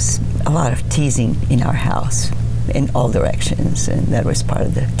a lot of teasing in our house in all directions, and that was part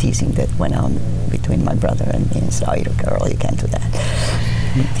of the teasing that went on between my brother and me. And said, "Oh, you're a girl, you can't do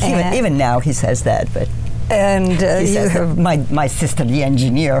that." Even now he says that, but and he says that my sister, the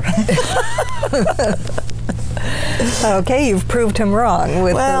engineer. Okay, you've proved him wrong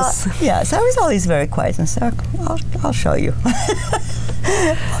with this. Yes, I was always very quiet and said, I'll show you.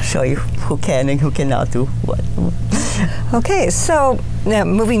 I'll show you who can and who cannot do what. Okay, so now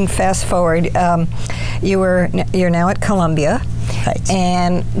moving fast forward, you're now at Columbia, right,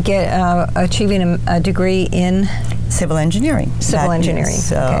 and achieving a degree in civil engineering. Civil engineering.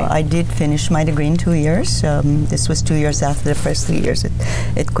 So okay. I did finish my degree in 2 years. This was 2 years after the first 3 years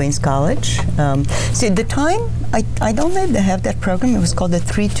at Queen's College. So at the time, I don't know if they have that program. It was called the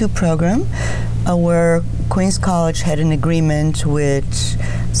 3-2 program, where Queen's College had an agreement with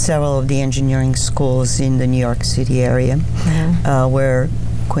several of the engineering schools in the New York City area, where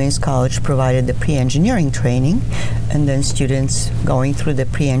Queen's College provided the pre-engineering training, and then students going through the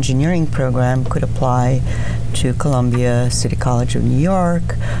pre-engineering program could apply to Columbia, City College of New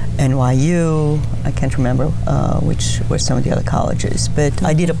York, NYU, I can't remember which were some of the other colleges, but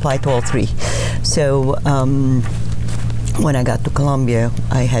I did apply to all three. So when I got to Columbia,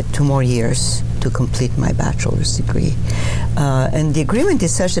 I had 2 more years to complete my bachelor's degree. And the agreement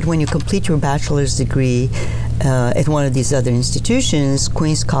is such that when you complete your bachelor's degree at one of these other institutions,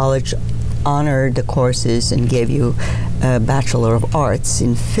 Queen's College honored the courses and gave you a Bachelor of Arts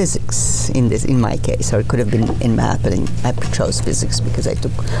in physics, in my case, or it could have been in math, but I chose physics because I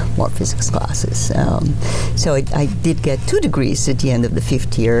took more physics classes. So I did get 2 degrees at the end of the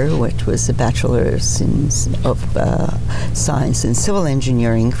 5th year, which was a Bachelor's of Science in Civil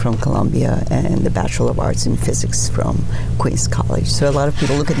Engineering from Columbia and the Bachelor of Arts in Physics from Queen's College. So a lot of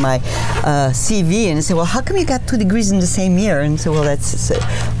people look at my CV and say, well, how come you got 2 degrees in the same year? And so, well, that's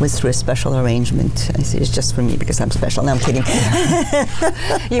was through a special arrangement. I say, it's just for me because I'm special. No, I'm kidding.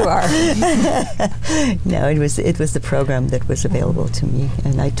 You are. No, it was the program that was available to me,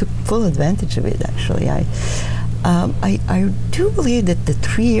 and I took full advantage of it. Actually, I do believe that the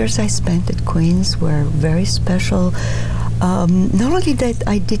 3 years I spent at Queen's were very special. Not only that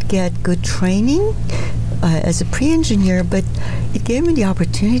I did get good training as a pre-engineer, but it gave me the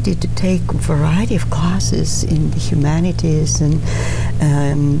opportunity to take a variety of classes in the humanities and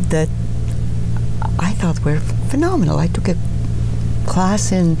that I thought were phenomenal. I took a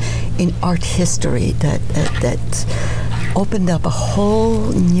class in art history that opened up a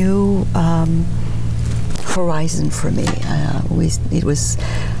whole new horizon for me. It was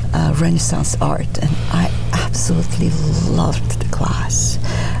Renaissance art, and I absolutely loved the class.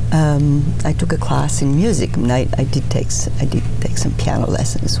 I took a class in music. I did take some piano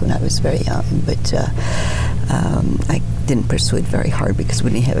lessons when I was very young, but I didn't pursue it very hard because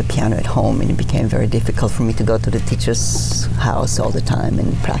we didn't have a piano at home, and it became very difficult for me to go to the teacher's house all the time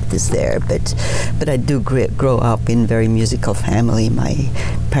and practice there. But I do grow up in a very musical family. My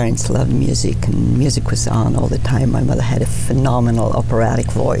parents loved music, and music was on all the time. My mother had a phenomenal operatic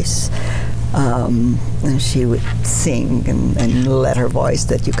voice. And she would sing and let her voice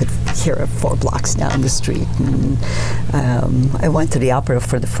that you could hear her 4 blocks down the street. And I went to the opera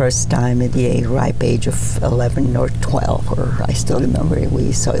for the first time at the ripe age of 11 or 12, or I still remember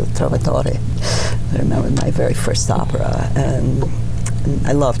we saw Il Trovatore. I remember my very first opera, and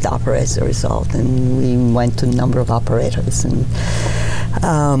I loved opera as a result, and we went to a number of operettas.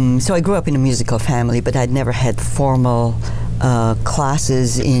 And so I grew up in a musical family, but I'd never had formal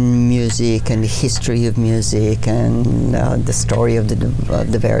classes in music and the history of music and the story of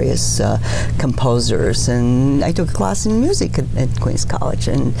the various composers. And I took a class in music at Queen's College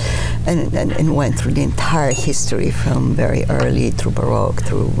and went through the entire history from very early through Baroque,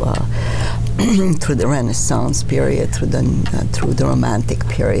 through through the Renaissance period, through the Romantic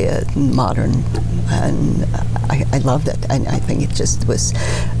period, modern, and I loved it. And I think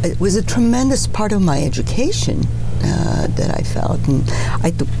it was a tremendous part of my education that I felt. And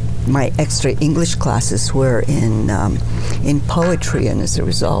I took my extra English classes were in poetry, and as a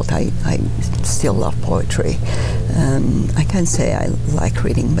result, I still love poetry. I can't say I like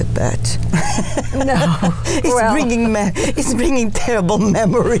reading Macbeth. No, it's bringing terrible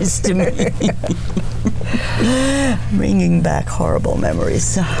memories to me. Bringing back horrible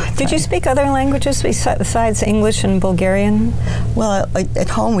memories. Did you speak other languages besides English and Bulgarian? Well, at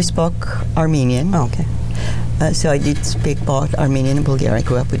home we spoke Armenian. Oh, okay. So I did speak both Armenian and Bulgarian. I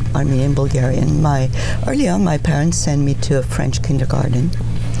grew up with Armenian and Bulgarian. Early on, my parents sent me to a French kindergarten.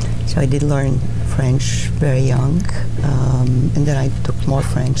 So I did learn French very young. And then I took more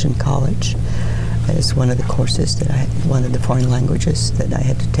French in college as one of the courses that one of the foreign languages that I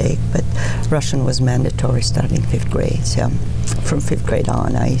had to take. But Russian was mandatory starting 5th grade. So from 5th grade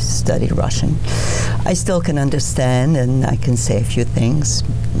on, I studied Russian. I still can understand and I can say a few things,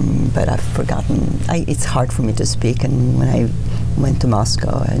 but I've forgotten. It's hard for me to speak. And when I went to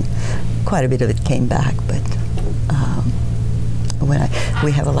Moscow, and quite a bit of it came back. But when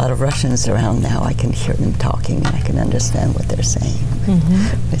we have a lot of Russians around now, I can hear them talking and I can understand what they're saying.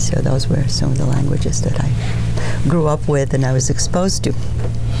 Mm-hmm. So those were some of the languages that I grew up with and I was exposed to.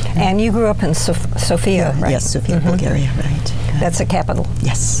 And you grew up in Sofia, right? Yes, Sofia, mm-hmm. Bulgaria, right. That's a capital.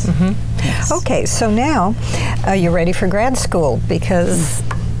 Yes. Mm-hmm. Yes. Okay, so now you're ready for grad school because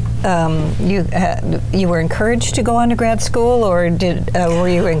you were encouraged to go on to grad school, or were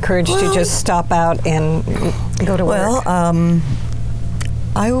you encouraged to just stop out and go to work? Well,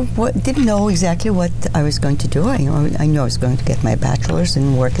 I didn't know exactly what I was going to do. I knew I was going to get my bachelor's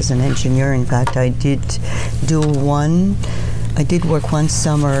and work as an engineer. In fact, I did work one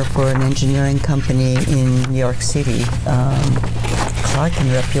summer for an engineering company in New York City, Clark and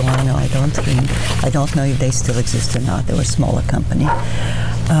Rapuano. I don't know if they still exist or not. They were a smaller company.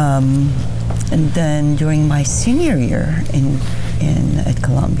 And then during my senior year at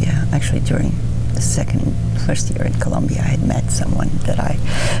Columbia, actually during the first year at Columbia, I had met someone that I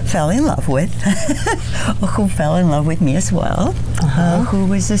fell in love with, who fell in love with me as well, who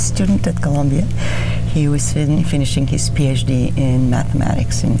was a student at Columbia. He was finishing his PhD in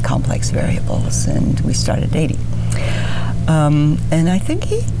mathematics and complex variables, and we started dating. And I think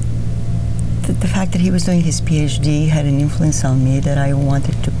the fact that he was doing his PhD had an influence on me that I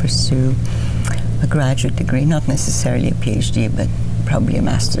wanted to pursue a graduate degree, not necessarily a PhD, but probably a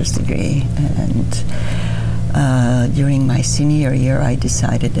master's degree. And during my senior year, I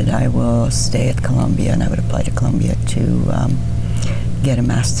decided that I will stay at Columbia and I would apply to Columbia to get a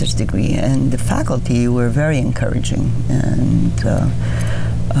master's degree. And the faculty were very encouraging. And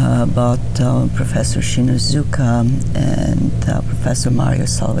Professor Shinozuka and Professor Mario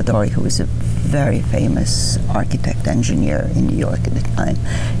Salvadori, who was a very famous architect engineer in New York at the time.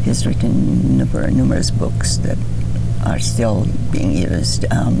 He's written numerous books that are still being used.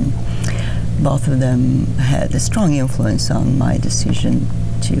 Both of them had a strong influence on my decision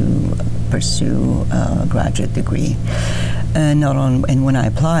to pursue a graduate degree. And when I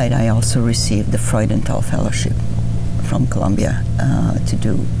applied, I also received the Freudenthal Fellowship from Columbia to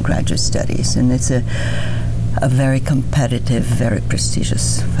do graduate studies. And it's a very competitive, very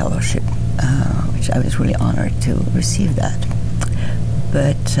prestigious fellowship, which I was really honored to receive that.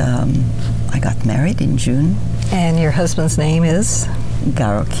 But I got married in June. And your husband's name is?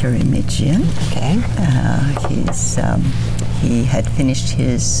 Garo Kiremidjian. Okay. He had finished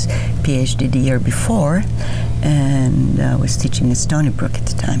his PhD the year before and was teaching at Stony Brook at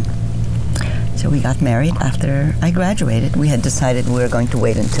the time. So we got married after I graduated. We had decided we were going to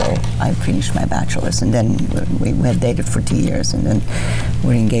wait until I finished my bachelor's, and then we had dated for 2 years, and then we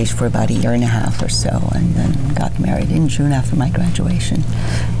were engaged for about 1.5 years or so, and then got married in June after my graduation.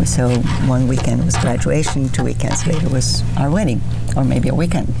 So one weekend was graduation, 2 weekends later was our wedding, or maybe a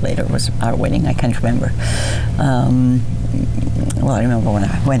weekend later was our wedding, I can't remember. Well, I remember when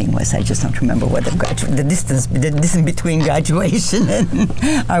our wedding was. I just don't remember what the distance between graduation and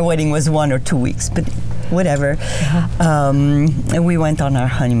our wedding was 1 or 2 weeks, but whatever. And we went on our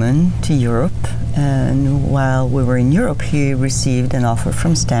honeymoon to Europe, and while we were in Europe, he received an offer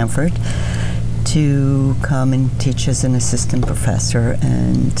from Stanford to come and teach as an assistant professor,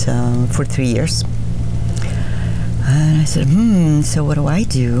 and for 3 years. And I said, so what do I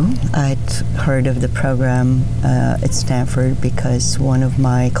do? I'd heard of the program at Stanford because one of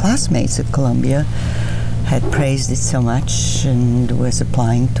my classmates at Columbia had praised it so much and was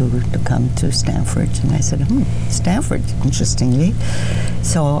applying to come to Stanford. And I said, Stanford, interestingly.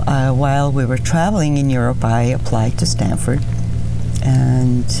 So while we were traveling in Europe, I applied to Stanford.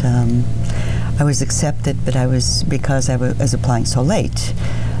 And I was accepted, but because I was applying so late,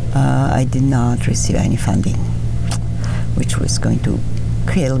 I did not receive any funding, which was going to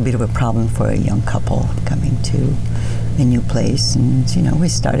create a little bit of a problem for a young couple coming to a new place, and we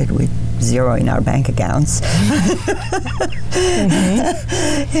started with zero in our bank accounts.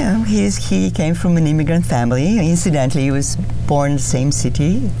 He came from an immigrant family. Incidentally, he was born in the same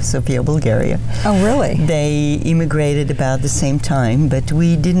city, Sofia, Bulgaria. Oh, really? They immigrated about the same time, but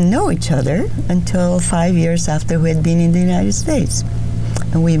we didn't know each other until 5 years after we had been in the United States.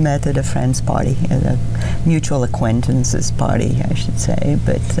 And we met at a friend's party, at a mutual acquaintances party, I should say.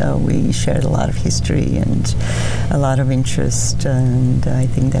 But we shared a lot of history and a lot of interest, and I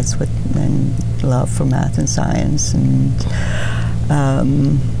think that's what, and love for math and science, and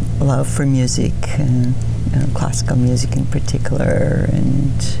love for music, and classical music in particular,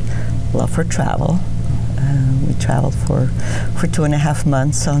 and love for travel. We traveled for 2.5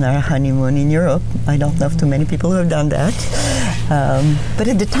 months on our honeymoon in Europe. I don't know if too many people have done that. But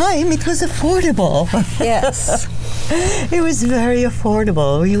at the time, it was affordable. Yes. It was very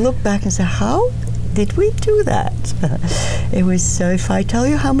affordable. You look back and say, how did we do that? It was, if I tell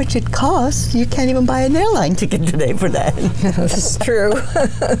you how much it costs, you can't even buy an airline ticket today for that. This is true.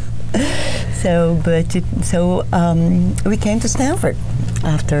 We came to Stanford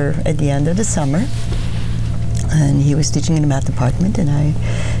at the end of the summer. And he was teaching in the math department, and I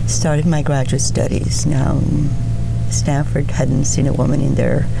started my graduate studies. Now, Stanford hadn't seen a woman in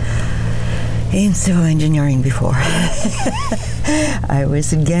civil engineering before. I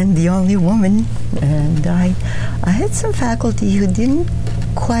was again the only woman, and I had some faculty who didn't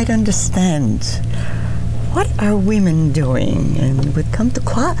quite understand what are women doing, and would come to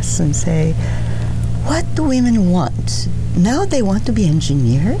class and say, what do women want? Now they want to be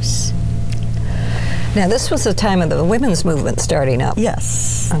engineers? Now, this was the time of the women's movement starting up.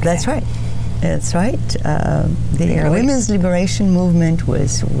 Yes, okay. That's right. That's right. The women's liberation movement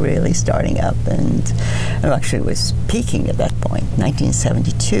was really starting up, and actually was peaking at that point,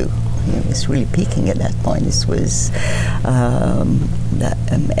 1972. It was really peaking at that point. This was the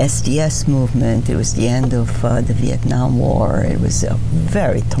SDS movement. It was the end of the Vietnam War. It was a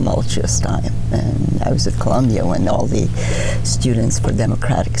very tumultuous time. And I was at Columbia when all the Students for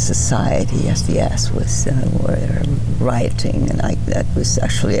Democratic Society, SDS, were rioting. And that was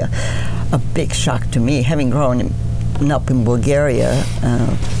actually a big shock to me. Having grown up in Bulgaria,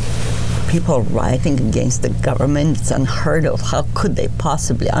 people rioting against the government, it's unheard of. How could they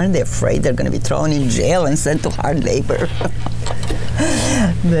possibly? Aren't they afraid they're going to be thrown in jail and sent to hard labor?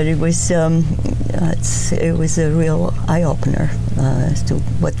 But it was a real eye-opener as to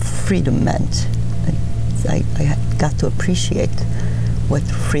what freedom meant. I got to appreciate what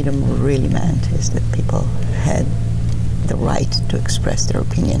freedom really meant, is that people had the right to express their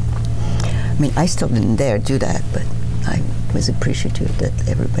opinion. I mean, I still didn't dare do that, but I was appreciative that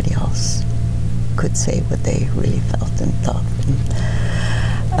everybody else could say what they really felt and thought.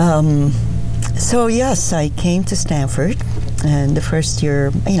 So yes, I came to Stanford, and the first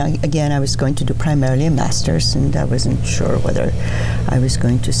year, again, I was going to do primarily a master's, and I wasn't sure whether I was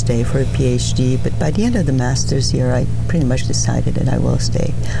going to stay for a PhD, but by the end of the master's year, I pretty much decided that I will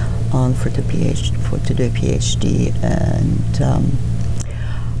stay on to do a PhD, and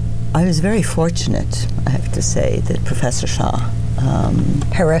I was very fortunate, I have to say, that Professor Shah,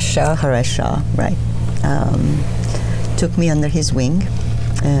 Haresh Shah, right, took me under his wing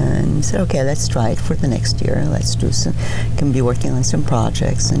and said, okay, let's try it for the next year. Let's can be working on some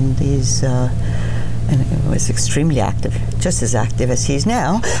projects. And and he was extremely active, just as active as he is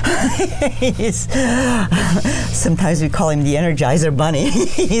now. Sometimes we call him the Energizer Bunny.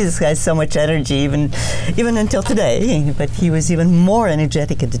 He has so much energy, even until today. But he was even more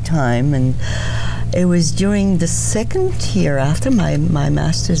energetic at the time. And it was during the second year after my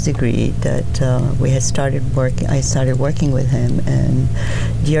master's degree that I started working with him, and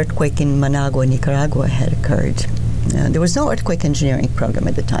the earthquake in Managua, Nicaragua had occurred. There was no earthquake engineering program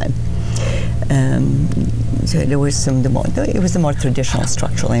at the time. So there was it was the more traditional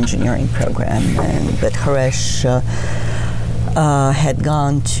structural engineering program, but Haresh had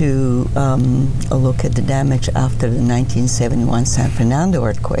gone to look at the damage after the 1971 San Fernando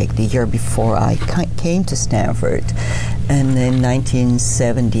earthquake, the year before I came to Stanford. And then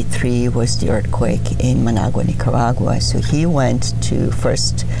 1973 was the earthquake in Managua, Nicaragua. So he went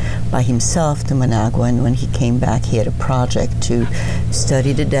first by himself to Managua, and when he came back, he had a project to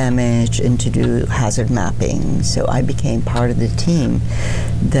study the damage and to do hazard mapping. So I became part of the team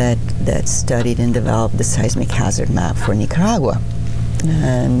that studied and developed the seismic hazard map for Nicaragua.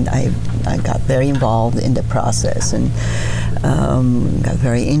 And I got very involved in the process, and got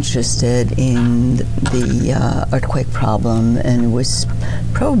very interested in the earthquake problem, and was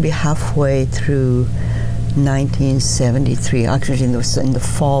probably halfway through 1973. Actually, it was in the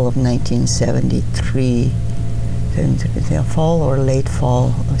fall of 1973 the fall or late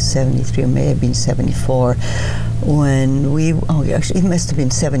fall of 73, or may have been 74, when actually it must have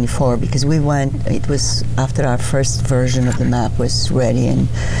been 74, because we went, it was after our first version of the map was ready, and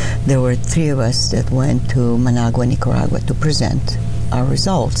there were 3 of us that went to Managua, Nicaragua to present our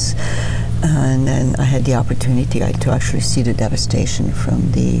results. And then I had the opportunity to actually see the devastation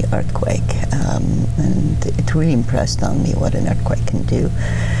from the earthquake, and it really impressed on me what an earthquake can do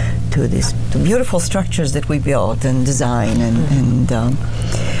to these beautiful structures that we built and design, and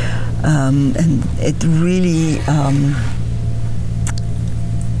it really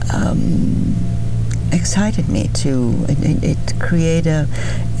excited me to it create a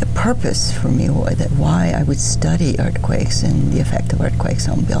purpose for me why I would study earthquakes and the effect of earthquakes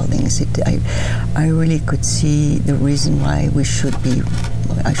on buildings. I really could see the reason why I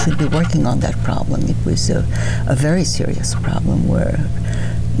should be working on that problem. It was a very serious problem where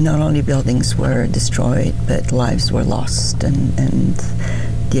not only buildings were destroyed, but lives were lost, and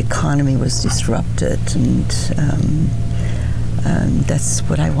the economy was disrupted, and that's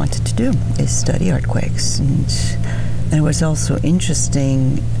what I wanted to do, is study earthquakes. And it was also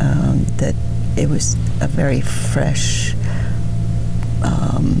interesting that it was a very fresh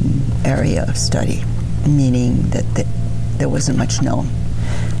area of study, meaning that there wasn't much known.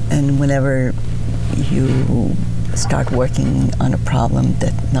 And whenever you start working on a problem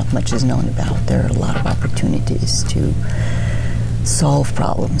that not much is known about, there are a lot of opportunities to solve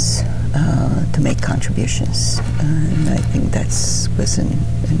problems, to make contributions, and I think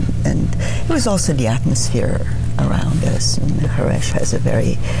and it was also the atmosphere around us. And Haresh has a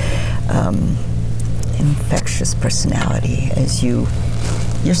very infectious personality, as you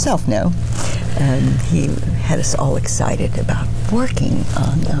yourself know, and he had us all excited about working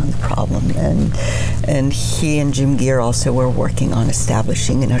on the problem. And he and Jim Gear also were working on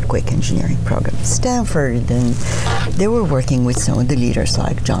establishing an earthquake engineering program at Stanford, and they were working with some of the leaders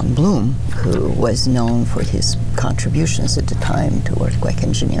like John Blume, who was known for his contributions at the time to earthquake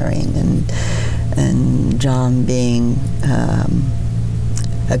engineering, and John being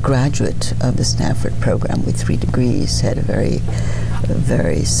a graduate of the Stanford program with 3 degrees, had a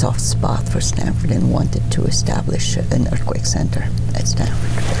very soft spot for Stanford and wanted to establish an earthquake center at Stanford.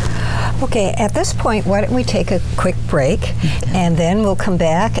 Okay, at this point, why don't we take a quick break, and then we'll come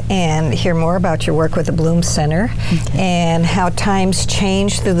back and hear more about your work with the Blume Center, and how times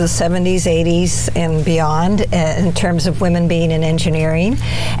changed through the 70s, 80s, and beyond in terms of women being in engineering.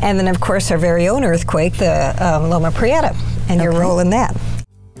 And then, of course, our very own earthquake, the Loma Prieta, and your role in that.